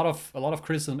a lot of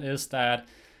criticism is that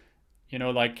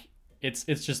like it's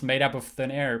just made up of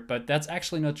thin air, but that's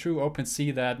actually not true.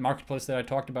 OpenSea, that marketplace that I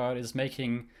talked about, is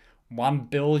making 1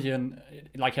 billion,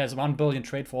 like has 1 billion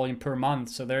trade volume per month.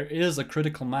 So there is a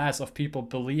critical mass of people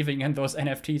believing in those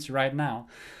NFTs right now.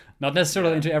 Not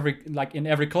necessarily in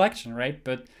every collection, right?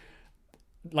 But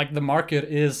like the market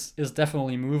is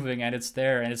definitely moving, and it's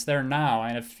there now.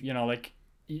 And if like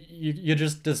you're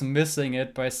just dismissing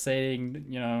it by saying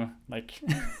like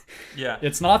yeah,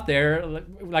 it's not there,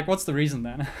 like what's the reason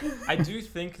then? I do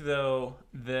think though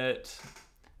that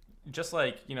just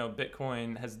like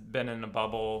Bitcoin has been in a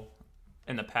bubble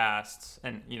in the past,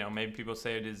 and maybe people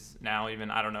say it is now,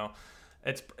 even, I don't know,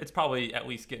 it's probably at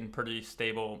least getting pretty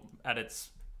stable at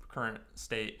its current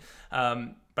state.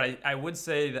 But I would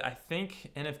say that I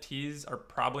think NFTs are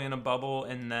probably in a bubble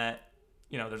in that,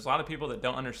 there's a lot of people that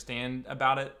don't understand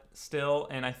about it still.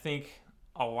 And I think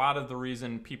a lot of the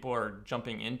reason people are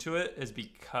jumping into it is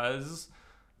because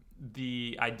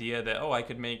the idea that, I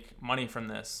could make money from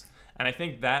this. And I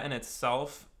think that in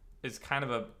itself is kind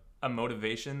of a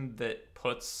motivation that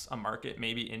puts a market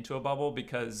maybe into a bubble,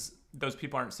 because those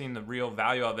people aren't seeing the real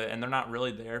value of it, and they're not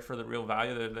really there for the real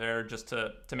value. They're there just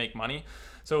to make money.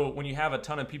 So when you have a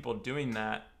ton of people doing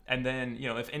that, And then,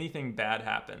 if anything bad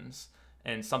happens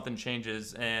and something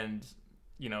changes, and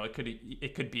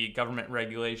it could be government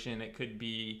regulation, it could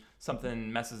be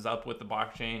something messes up with the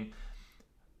blockchain,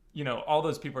 all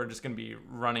those people are just going to be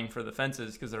running for the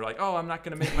fences because they're like, oh, I'm not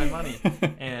going to make my money.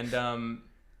 And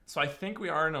so I think we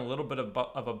are in a little bit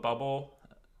of a bubble,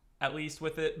 at least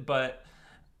with it. But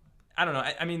I don't know.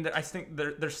 I mean, I think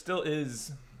there still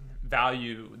is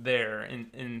value there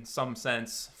in some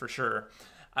sense, for sure.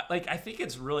 I think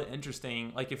it's really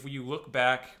interesting. Like, if you look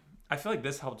back, I feel like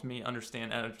this helped me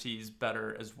understand NFTs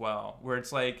better as well, where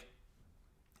it's like,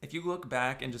 if you look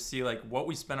back and just see like what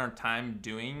we spent our time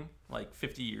doing like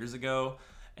 50 years ago,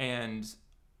 and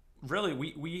really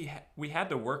we had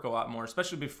to work a lot more,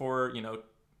 especially before,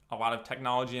 a lot of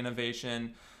technology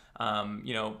innovation.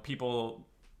 People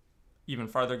even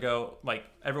farther ago, like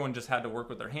everyone just had to work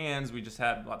with their hands. We just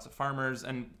had lots of farmers,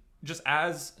 and just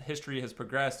as history has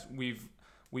progressed, we've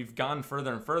gone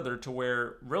further and further to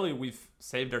where really we've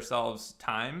saved ourselves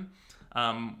time.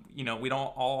 We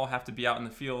don't all have to be out in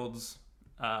the fields,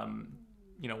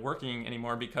 working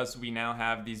anymore, because we now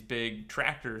have these big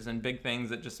tractors and big things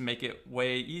that just make it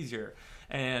way easier.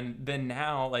 And then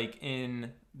now, like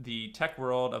in the tech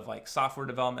world of like software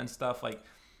development and stuff, like,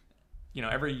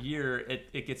 every year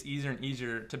it gets easier and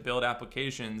easier to build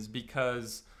applications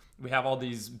because we have all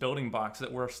these building blocks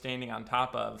that we're standing on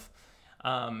top of.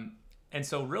 And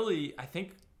so really, I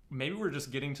think maybe we're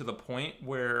just getting to the point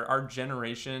where our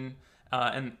generation,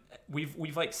 and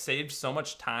we've like saved so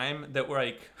much time that we're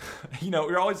like,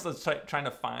 we're always just trying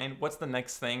to find what's the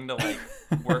next thing to like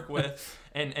work with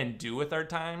and do with our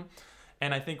time.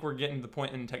 And I think we're getting to the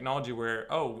point in technology where,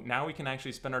 now we can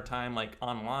actually spend our time like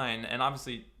online. And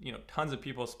obviously, tons of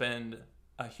people spend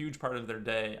a huge part of their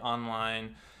day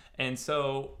online. And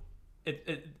so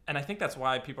and I think that's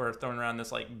why people are throwing around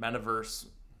this like metaverse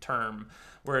term,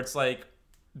 where it's like,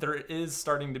 there is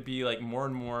starting to be like more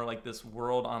and more like this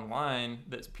world online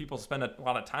that people spend a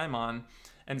lot of time on.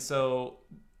 And so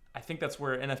I think that's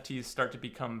where NFTs start to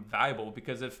become valuable,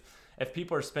 because if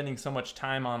people are spending so much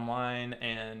time online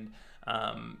and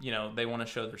they want to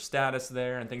show their status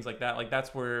there and things like that, like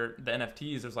that's where the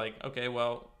NFTs is like, okay,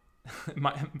 well,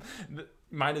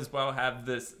 might as well have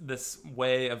this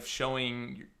way of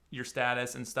showing your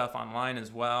status and stuff online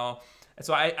as well.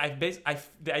 So I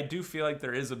do feel like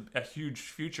there is a huge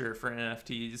future for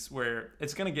NFTs, where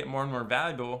it's going to get more and more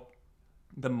valuable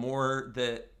the more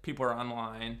that people are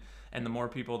online and the more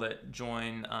people that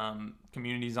join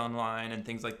communities online and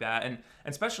things like that. And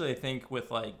especially I think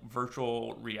with like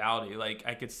virtual reality, like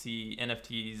I could see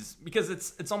NFTs, because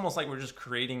it's almost like we're just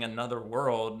creating another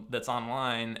world that's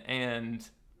online, and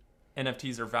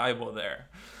NFTs are valuable there.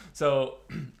 So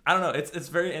I don't know. It's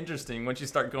very interesting once you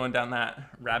start going down that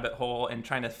rabbit hole and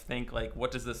trying to think like,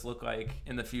 what does this look like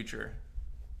in the future?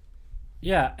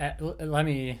 Yeah, let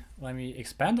me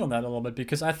expand on that a little bit,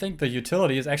 because I think the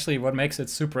utility is actually what makes it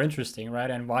super interesting, right?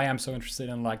 And why I'm so interested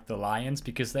in like the Lions,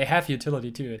 because they have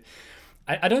utility to it.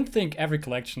 I don't think every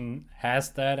collection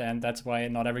has that, and that's why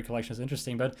not every collection is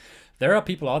interesting. But there are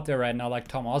people out there right now, like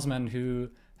Tom Osman, who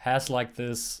has like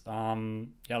this,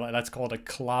 let's call it a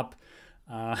club,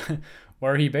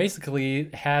 where he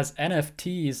basically has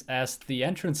NFTs as the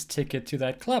entrance ticket to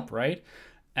that club, right?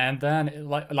 And then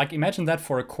like imagine that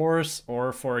for a course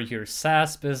or for your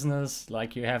SaaS business,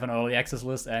 like you have an early access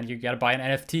list and you got to buy an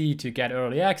NFT to get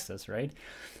early access, right?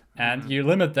 And you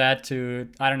limit that to,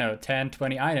 I don't know, 10,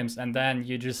 20 items, and then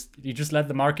you just let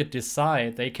the market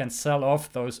decide. They can sell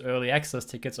off those early access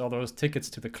tickets or those tickets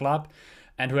to the club.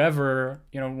 And whoever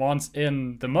wants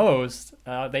in the most,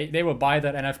 they will buy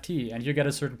that NFT, and you get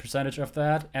a certain percentage of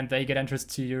that, and they get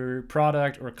interest to your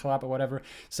product or club or whatever.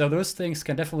 So those things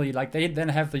can definitely, like, they then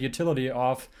have the utility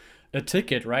of a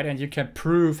ticket, right? And you can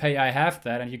prove, hey, I have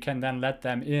that, and you can then let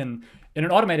them in an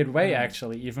automated way,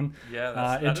 actually, even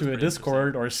into a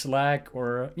Discord or Slack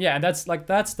or and that's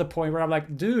the point where I'm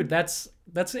like, dude, that's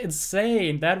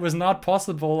insane. That was not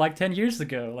possible like 10 years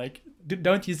ago. Like,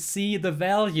 don't you see the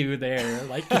value there?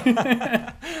 Like,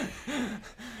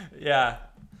 yeah,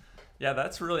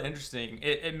 that's really interesting.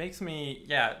 It makes me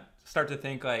start to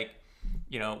think like,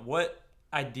 what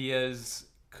ideas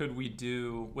could we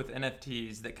do with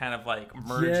NFTs that kind of like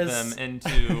merge them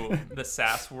into the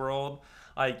SaaS world?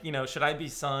 Like, should I be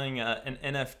selling an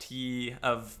NFT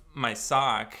of my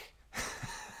sock?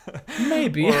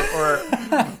 Maybe. or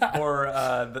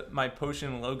my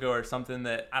Potion logo or something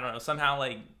that, I don't know, somehow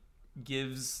like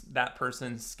gives that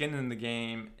person skin in the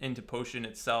game into Potion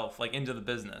itself, like into the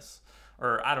business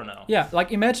or I don't know. Yeah,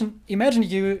 like imagine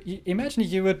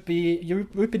you would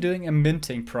be doing a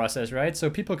minting process, right? So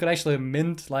people could actually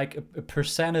mint like a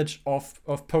percentage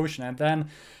of potion, and then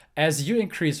as you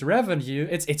increase revenue,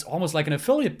 it's almost like an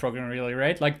affiliate program, really,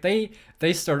 right? Like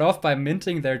they start off by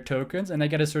minting their tokens, and they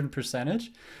get a certain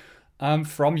percentage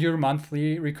from your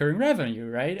monthly recurring revenue,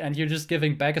 right? And you're just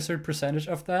giving back a certain percentage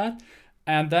of that.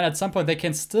 And then at some point they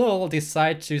can still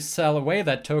decide to sell away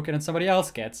that token and somebody else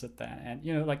gets it then.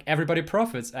 And, like everybody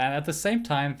profits. And at the same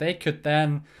time, they could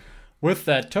then, with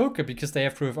that token, because they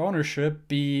have proof of ownership,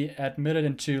 be admitted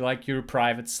into like your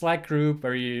private Slack group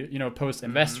where you post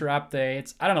investor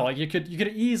updates. I don't know, like you could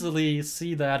easily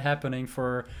see that happening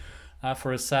for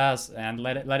a SaaS and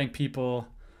letting people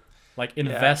like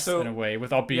invest in a way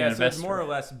without being an investor. So more or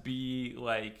less be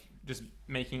like just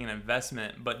making an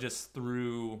investment, but just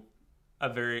through a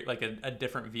very like a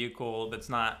different vehicle that's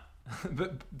not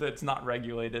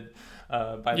regulated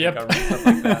by the government, stuff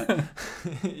like that.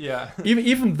 Yeah.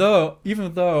 Even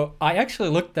though I actually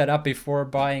looked that up before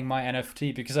buying my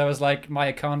NFT, because I was like, my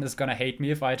account is gonna hate me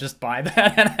if I just buy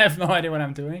that and I have no idea what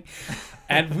I'm doing.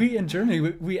 And we in Germany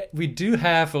we do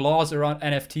have laws around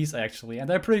NFTs actually, and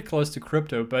they're pretty close to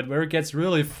crypto. But where it gets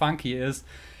really funky is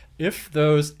if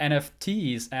those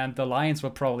NFTs, and the Lions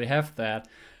will probably have that,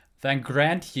 then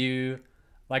grant you,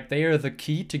 like they are the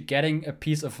key to getting a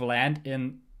piece of land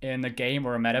in a game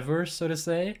or a metaverse, so to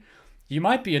say. You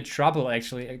might be in trouble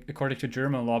actually, according to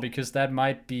German law, because that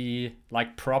might be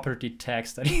like property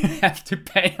tax that you have to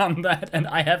pay on that. And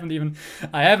I haven't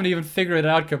even figured it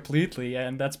out completely,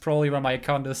 and that's probably why my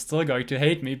account is still going to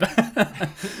hate me.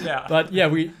 Yeah. But yeah,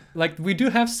 we do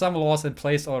have some laws in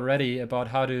place already about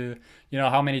how to,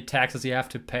 how many taxes you have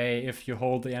to pay if you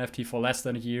hold the NFT for less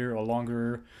than a year or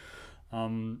longer.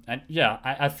 And yeah,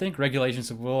 I think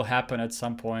regulations will happen at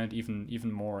some point,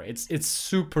 even more. It's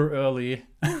super early,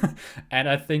 and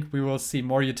I think we will see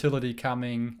more utility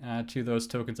coming to those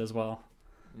tokens as well.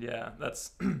 Yeah,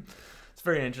 that's it's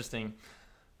very interesting.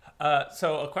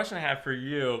 So a question I have for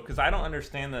you, because I don't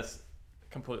understand this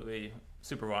completely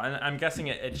super well, and I'm guessing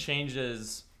it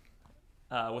changes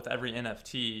with every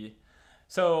NFT.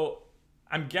 So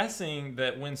I'm guessing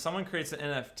that when someone creates an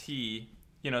NFT,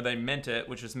 they mint it,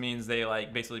 which just means they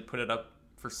like basically put it up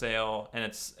for sale, and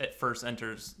it first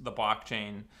enters the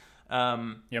blockchain.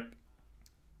 Yep.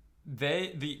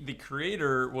 The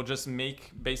creator will just make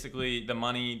basically the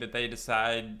money that they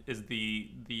decide is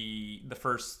the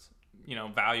first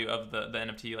value of the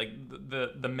NFT, like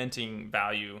the minting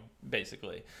value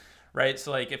basically, right? So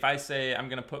like if I say I'm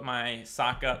gonna put my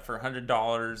sock up for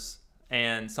 $100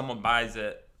 and someone buys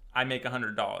it, I make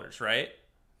 $100, right?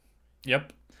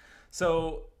 Yep.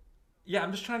 So, yeah,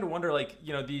 I'm just trying to wonder, like,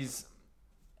 these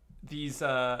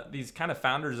kind of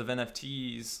founders of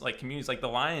NFTs, like communities, like the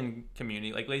Lion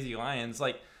community, like Lazy Lions,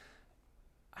 like,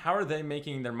 how are they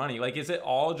making their money? Like, is it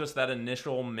all just that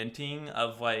initial minting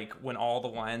of like when all the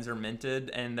lions are minted,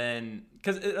 and then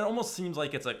because it almost seems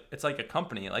like it's like a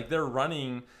company, like they're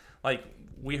running, like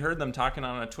we heard them talking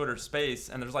on a Twitter space,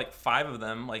 and there's like 5 of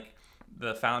them, like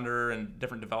the founder and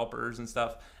different developers and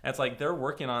stuff, and it's like they're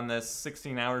working on this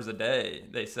 16 hours a day,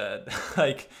 they said.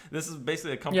 Like this is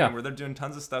basically a company where they're doing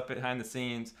tons of stuff behind the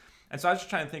scenes. And so I was just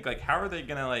trying to think, like, how are they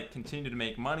gonna like continue to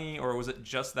make money, or was it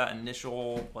just that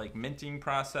initial like minting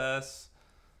process?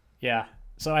 Yeah,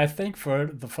 so I think for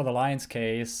the Lions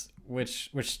case, which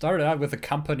started out with a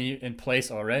company in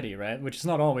place already, right? Which is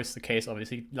not always the case,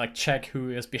 obviously. Like, check who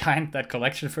is behind that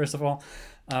collection first of all.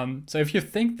 So if you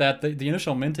think that the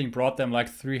initial minting brought them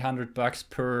like $300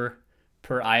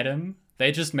 per item,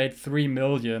 they just made 3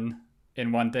 million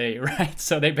in one day, right?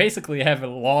 So they basically have a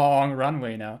long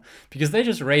runway now, because they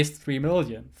just raised 3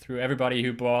 million through everybody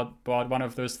who bought one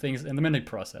of those things in the minting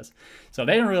process. So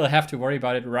they don't really have to worry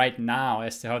about it right now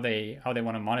as to how they want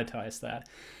to monetize that.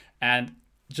 And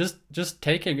just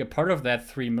taking a part of that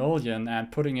 3 million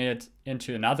and putting it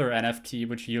into another NFT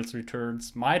which yields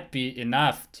returns might be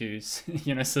enough to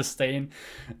sustain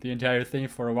the entire thing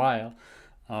for a while.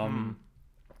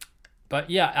 But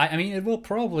yeah, I mean, it will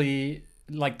probably,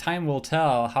 like, time will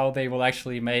tell how they will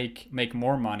actually make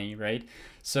more money, right?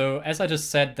 So as I just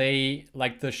said, they,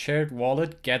 like, the shared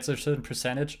wallet gets a certain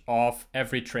percentage of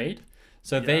every trade.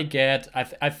 So they get,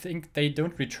 I think they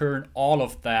don't return all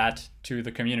of that to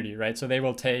the community, right? So they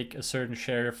will take a certain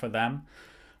share for them,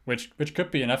 which could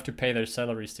be enough to pay their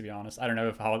salaries, to be honest. I don't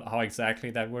know how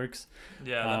exactly that works.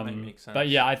 Yeah, that might make sense. But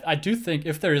yeah, I do think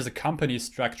if there is a company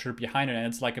structure behind it and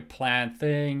it's like a planned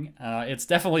thing, it's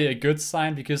definitely a good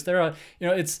sign, because there are,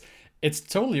 it's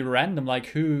totally random, like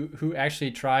who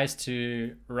actually tries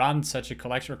to run such a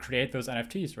collection or create those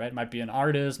NFTs, right? Might be an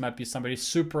artist, might be somebody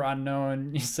super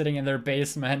unknown sitting in their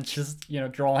basement just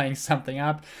drawing something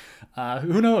up.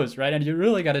 Who knows, right? And you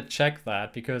really got to check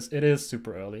that because it is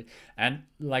super early. And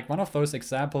like one of those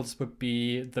examples would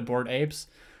be the Bored Apes,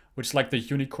 which is like the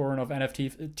unicorn of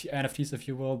NFTs, if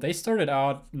you will. They started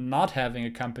out not having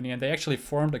a company, and they actually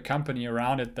formed a company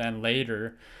around it then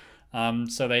later.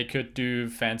 So they could do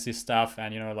fancy stuff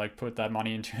and like put that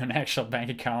money into an actual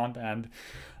bank account and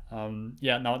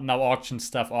now auction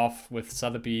stuff off with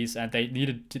Sotheby's, and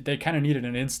they kind of needed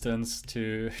an instance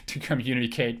to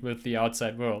communicate with the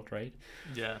outside world, right?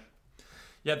 Yeah,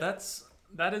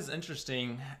 that is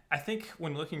interesting. I think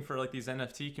when looking for like these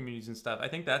NFT communities and stuff, I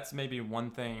think that's maybe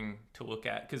one thing to look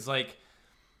at, because like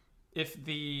if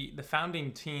the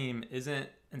founding team isn't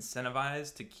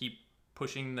incentivized to keep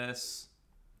pushing this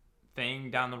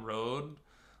thing down the road,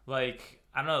 like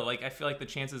I don't know, like I feel like the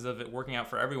chances of it working out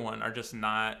for everyone are just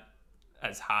not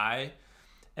as high.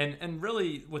 And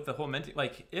really with the whole minting,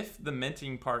 like if the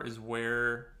minting part is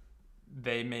where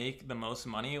they make the most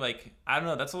money, like I don't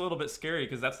know, that's a little bit scary,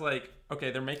 because that's like,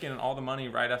 okay, they're making all the money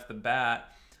right off the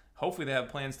bat. Hopefully they have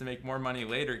plans to make more money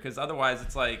later, because otherwise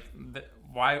it's like,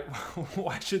 why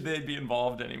should they be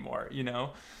involved anymore,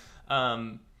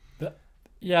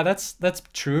 Yeah, that's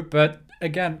true, but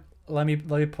again, let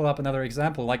me pull up another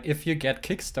example. Like if you get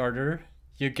Kickstarter,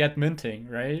 you get minting,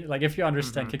 right? Like if you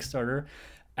understand Kickstarter,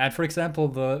 and for example,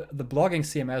 the blogging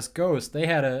CMS Ghost, they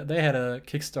had a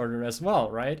Kickstarter as well,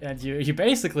 right? And you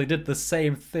basically did the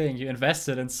same thing. You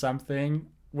invested in something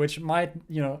which might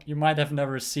you might have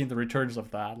never seen the returns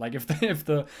of that. Like if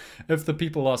the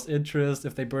people lost interest,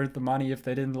 if they burned the money, if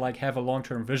they didn't like have a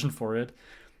long-term vision for it,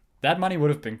 that money would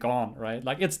have been gone, right?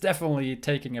 Like it's definitely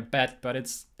taking a bet, but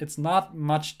it's not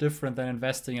much different than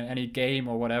investing in any game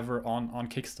or whatever on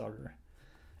Kickstarter.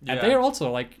 Yeah. And they are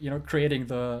also like creating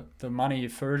the money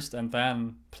first and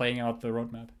then playing out the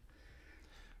roadmap.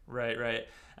 Right.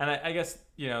 And I guess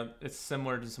it's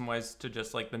similar to some ways to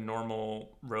just like the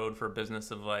normal road for business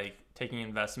of like taking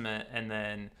investment, and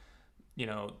then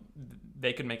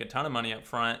they could make a ton of money up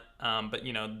front, but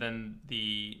then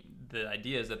the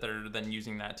idea is that they're then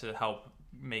using that to help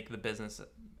make the business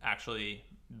actually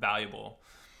valuable.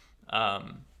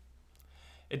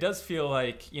 It does feel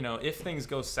like if things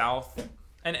go south,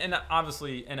 and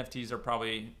obviously NFTs are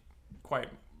probably quite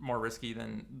more risky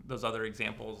than those other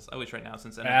examples, at least right now,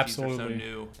 since NFTs are so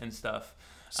new and stuff.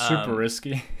 Super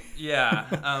risky.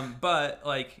 Yeah, but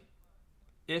like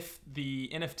if the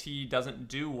NFT doesn't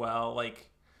do well, like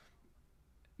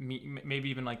maybe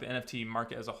even like the NFT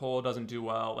market as a whole doesn't do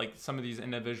well, like some of these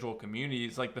individual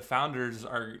communities, like the founders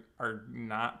are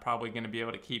not probably going to be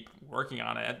able to keep working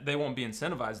on it. They won't be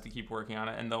incentivized to keep working on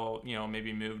it, and they'll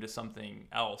maybe move to something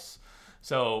else.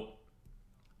 So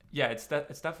yeah, it's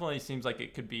definitely seems like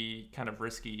it could be kind of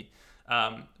risky.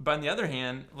 But on the other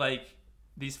hand, like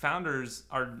these founders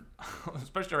are,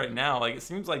 especially right now, like it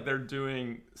seems like they're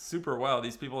doing super well.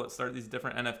 These people that start these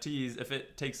different NFTs, if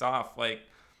it takes off, like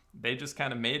they just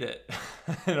kind of made it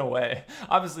in a way.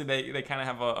 Obviously, they kind of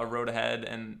have a road ahead,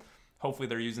 and hopefully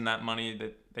they're using that money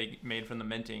that they made from the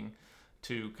minting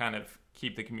to kind of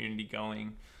keep the community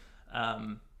going.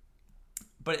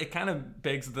 But it kind of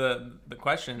begs the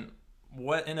question,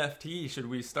 what NFT should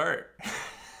we start?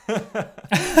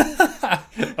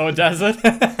 Oh, does it?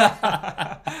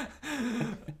 I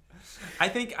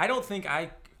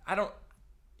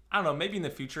don't know, maybe in the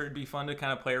future it'd be fun to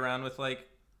kind of play around with like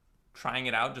trying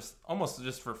it out, just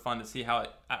for fun, to see how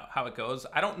it goes.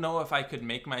 I don't know if I could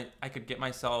get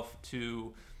myself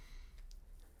to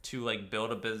like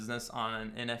build a business on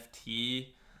an NFT,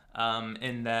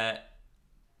 in that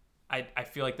I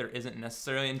feel like there isn't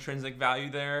necessarily intrinsic value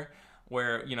there,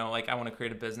 where like I want to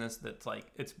create a business that's like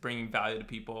it's bringing value to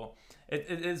people. It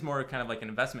is more kind of like an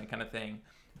investment kind of thing,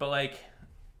 but like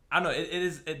I don't know,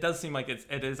 it does seem like it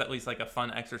is at least like a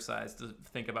fun exercise to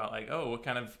think about, like, oh, what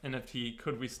kind of NFT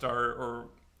could we start, or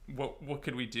what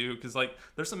could we do, because like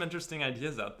there's some interesting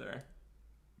ideas out there.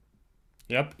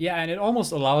 Yep. Yeah, and it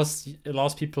almost allows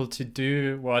people to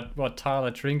do what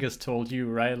Tyler Trinkus told you,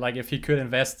 right? Like if he could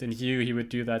invest in you, he would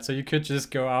do that. So you could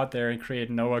just go out there and create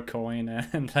Noah coin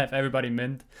and have everybody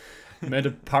mint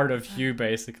a part of you,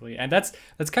 basically. And that's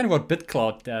kind of what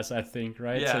BitCloud does, I think,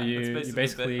 right? Yeah, so you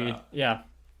basically yeah.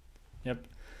 Yep.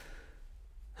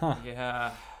 Huh.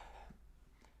 Yeah.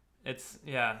 It's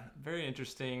very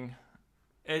interesting.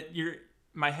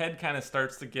 My head kind of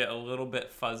starts to get a little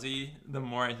bit fuzzy the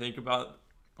more I think about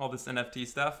all this NFT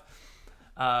stuff.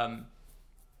 Oh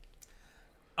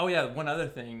yeah, one other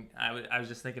thing I was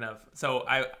just thinking of. So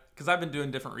because I've been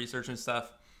doing different research and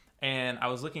stuff, and I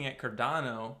was looking at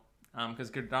Cardano,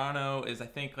 because Cardano is, I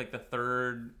think, like the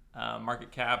third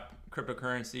market cap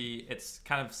cryptocurrency. It's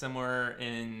kind of similar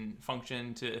in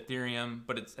function to Ethereum,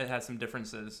 but it has some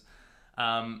differences.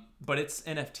 But its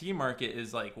NFT market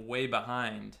is like way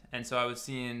behind, and so I was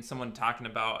seeing someone talking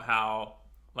about how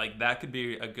like that could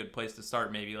be a good place to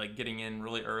start, maybe like getting in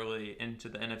really early into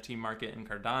the NFT market in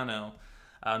Cardano,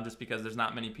 just because there's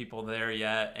not many people there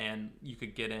yet, and you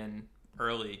could get in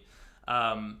early.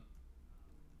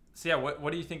 So yeah,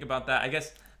 what do you think about that? I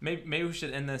guess maybe we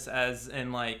should end this as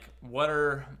in like what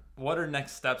are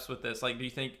next steps with this? Like, do you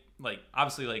think like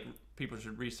obviously like people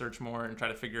should research more and try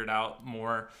to figure it out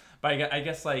more? But I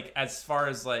guess like as far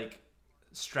as like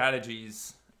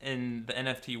strategies in the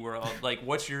NFT world, like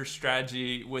what's your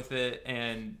strategy with it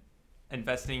and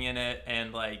investing in it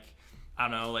and like I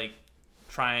don't know like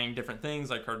trying different things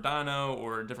like Cardano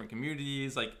or different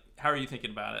communities? Like how are you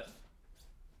thinking about it?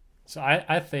 So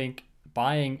I think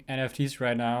buying NFTs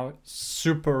right now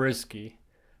super risky.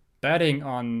 Betting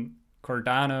on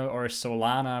Cardano or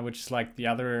Solana, which is like the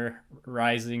other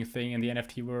rising thing in the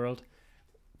NFT world,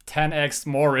 10x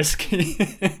more risky.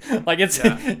 Like it's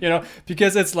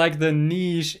because it's like the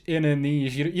niche in a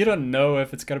niche. You don't know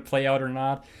if it's gonna play out or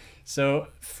not. So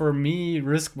for me,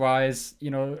 risk wise,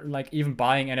 like even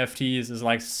buying NFTs is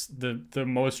like the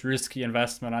most risky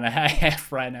investment I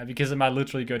have right now, because it might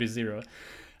literally go to zero.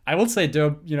 I will say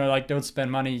don't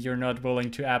spend money you're not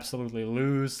willing to absolutely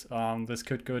lose. This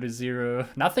could go to zero.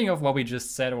 Nothing of what we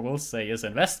just said or will say is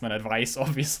investment advice,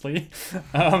 obviously.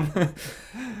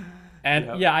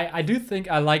 And yep. I do think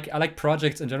I like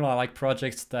projects in general. I like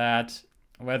projects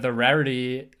where the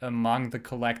rarity among the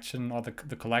collection or the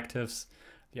collectives,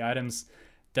 the items,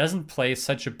 doesn't play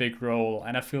such a big role.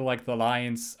 And I feel like the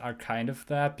Lions are kind of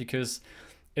that, because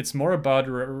it's more about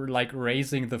like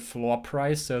raising the floor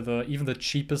price. So even the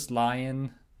cheapest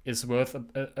Lion is worth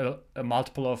a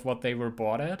multiple of what they were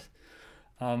bought at.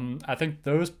 I think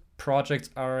those projects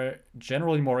are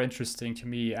generally more interesting to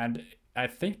me, and I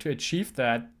think to achieve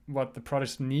that, what the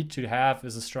projects need to have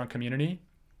is a strong community.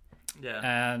 Yeah.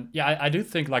 And I do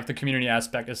think like the community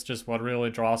aspect is just what really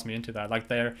draws me into that. Like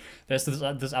there's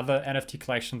this other NFT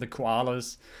collection, the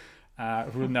Koalas,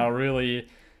 who now really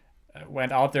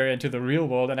went out there into the real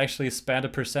world and actually spent a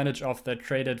percentage of their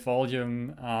traded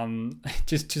volume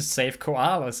just to save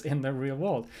koalas in the real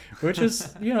world, which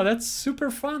is that's super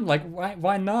fun. Like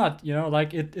why not?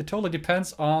 Like it totally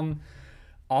depends on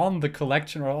the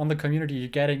collection or on the community you're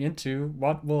getting into,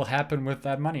 what will happen with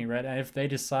that money, right? And if they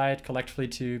decide collectively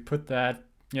to put that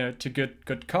to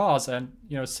good cause and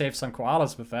save some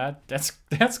koalas with that,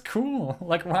 that's cool.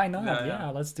 Like why not? Yeah,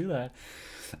 let's do that.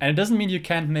 And it doesn't mean you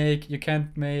can't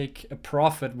make a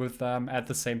profit with them at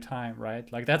the same time,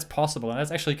 right? Like that's possible, and that's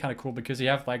actually kind of cool, because you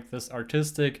have like this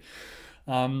artistic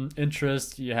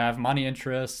interest, you have money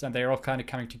interests, and they're all kind of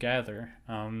coming together.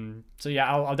 So yeah,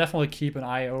 I'll definitely keep an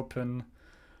eye open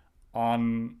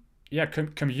on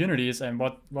communities and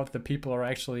what the people are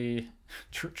actually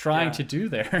trying to do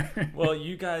there. Well,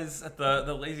 you guys at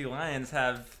the Lazy Lions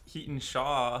have Heaton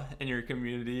Shaw in your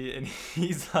community, and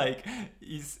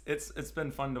it's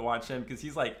been fun to watch him, because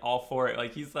he's like all for it.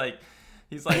 Like he's like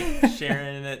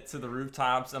sharing it to the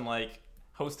rooftops and like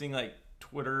hosting like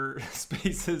Twitter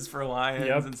spaces for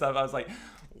Lions and stuff. I was like,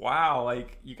 wow,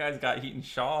 like you guys got Heaton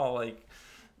Shaw, like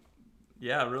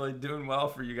really doing well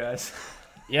for you guys.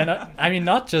 Yeah, I mean,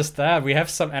 not just that. We have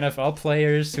some NFL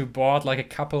players who bought like a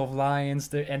couple of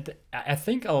Lions, and I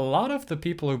think a lot of the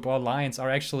people who bought Lions are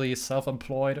actually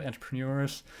self-employed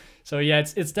entrepreneurs. So yeah,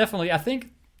 it's definitely. I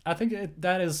think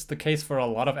that is the case for a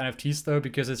lot of NFTs though,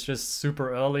 because it's just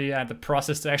super early, and the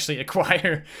process to actually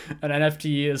acquire an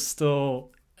NFT is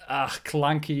still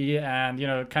clunky,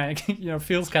 and kind of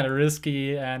feels kind of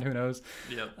risky, and who knows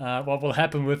what will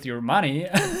happen with your money.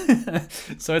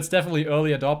 So it's definitely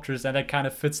early adopters, and that kind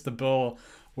of fits the bill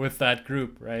with that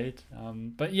group, right?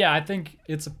 But yeah, I think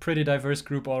it's a pretty diverse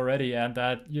group already, and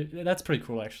that's pretty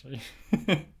cool actually.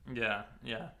 yeah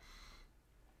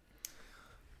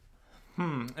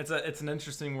It's an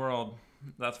interesting world,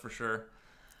 that's for sure.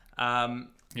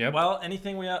 Well,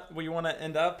 anything we want to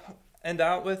end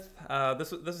out with?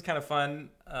 This is kind of fun.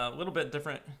 A little bit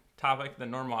different topic than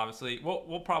normal, obviously.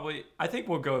 We'll probably, I think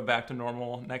we'll go back to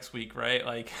normal next week, right?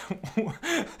 Like,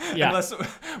 unless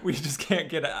we just can't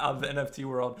get out of the NFT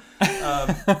world.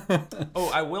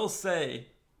 I will say,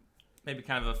 maybe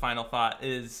kind of a final thought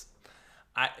is,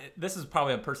 this is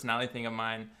probably a personality thing of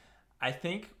mine. I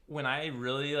think when I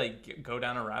really like go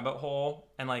down a rabbit hole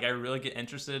and like I really get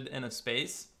interested in a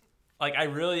space, like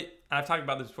I've talked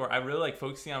about this before, I really like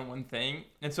focusing on one thing,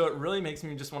 and so it really makes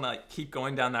me just want to like keep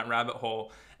going down that rabbit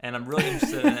hole, and I'm really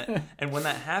interested in it. And when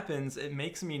that happens, it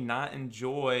makes me not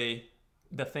enjoy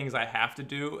the things I have to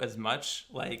do as much,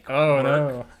 like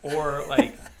work or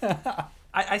like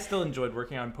I still enjoyed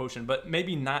working on Potion, but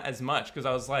maybe not as much, because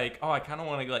I was like, oh, I kind of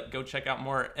want to like go check out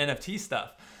more NFT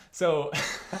stuff. So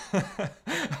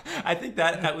I think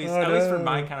that at least for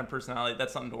my kind of personality,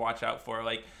 that's something to watch out for.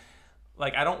 Like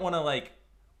I don't want to like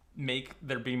make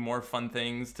there be more fun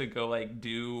things to go like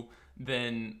do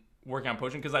than working on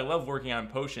Potion, because I love working on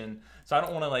Potion. So I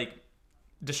don't want to like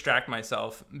distract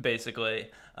myself basically,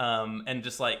 and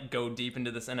just like go deep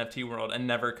into this NFT world and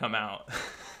never come out.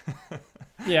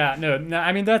 Yeah, no,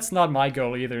 I mean, that's not my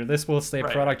goal either. This will stay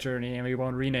Right. Product Journey, and we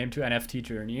won't rename to NFT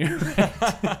Journey.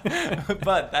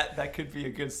 But that could be a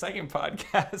good second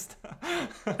podcast.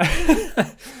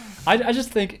 I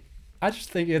just think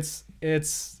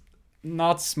it's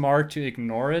not smart to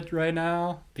ignore it right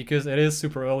now, because it is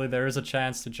super early. There is a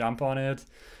chance to jump on it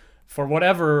for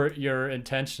whatever your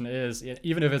intention is,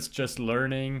 even if it's just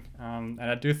learning. And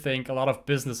I do think a lot of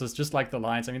businesses, just like the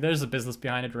Lions, I mean, there's a business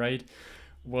behind it, right?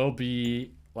 Will be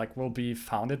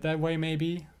founded that way,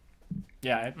 maybe.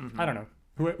 Yeah, I don't know.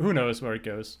 Who knows where it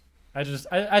goes? I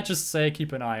just say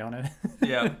keep an eye on it.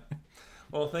 Yeah.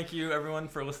 Well, thank you everyone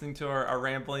for listening to our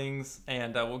ramblings,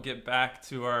 and we'll get back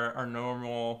to our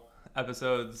normal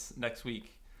episodes next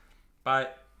week. Bye.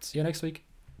 See you next week.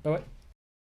 Bye.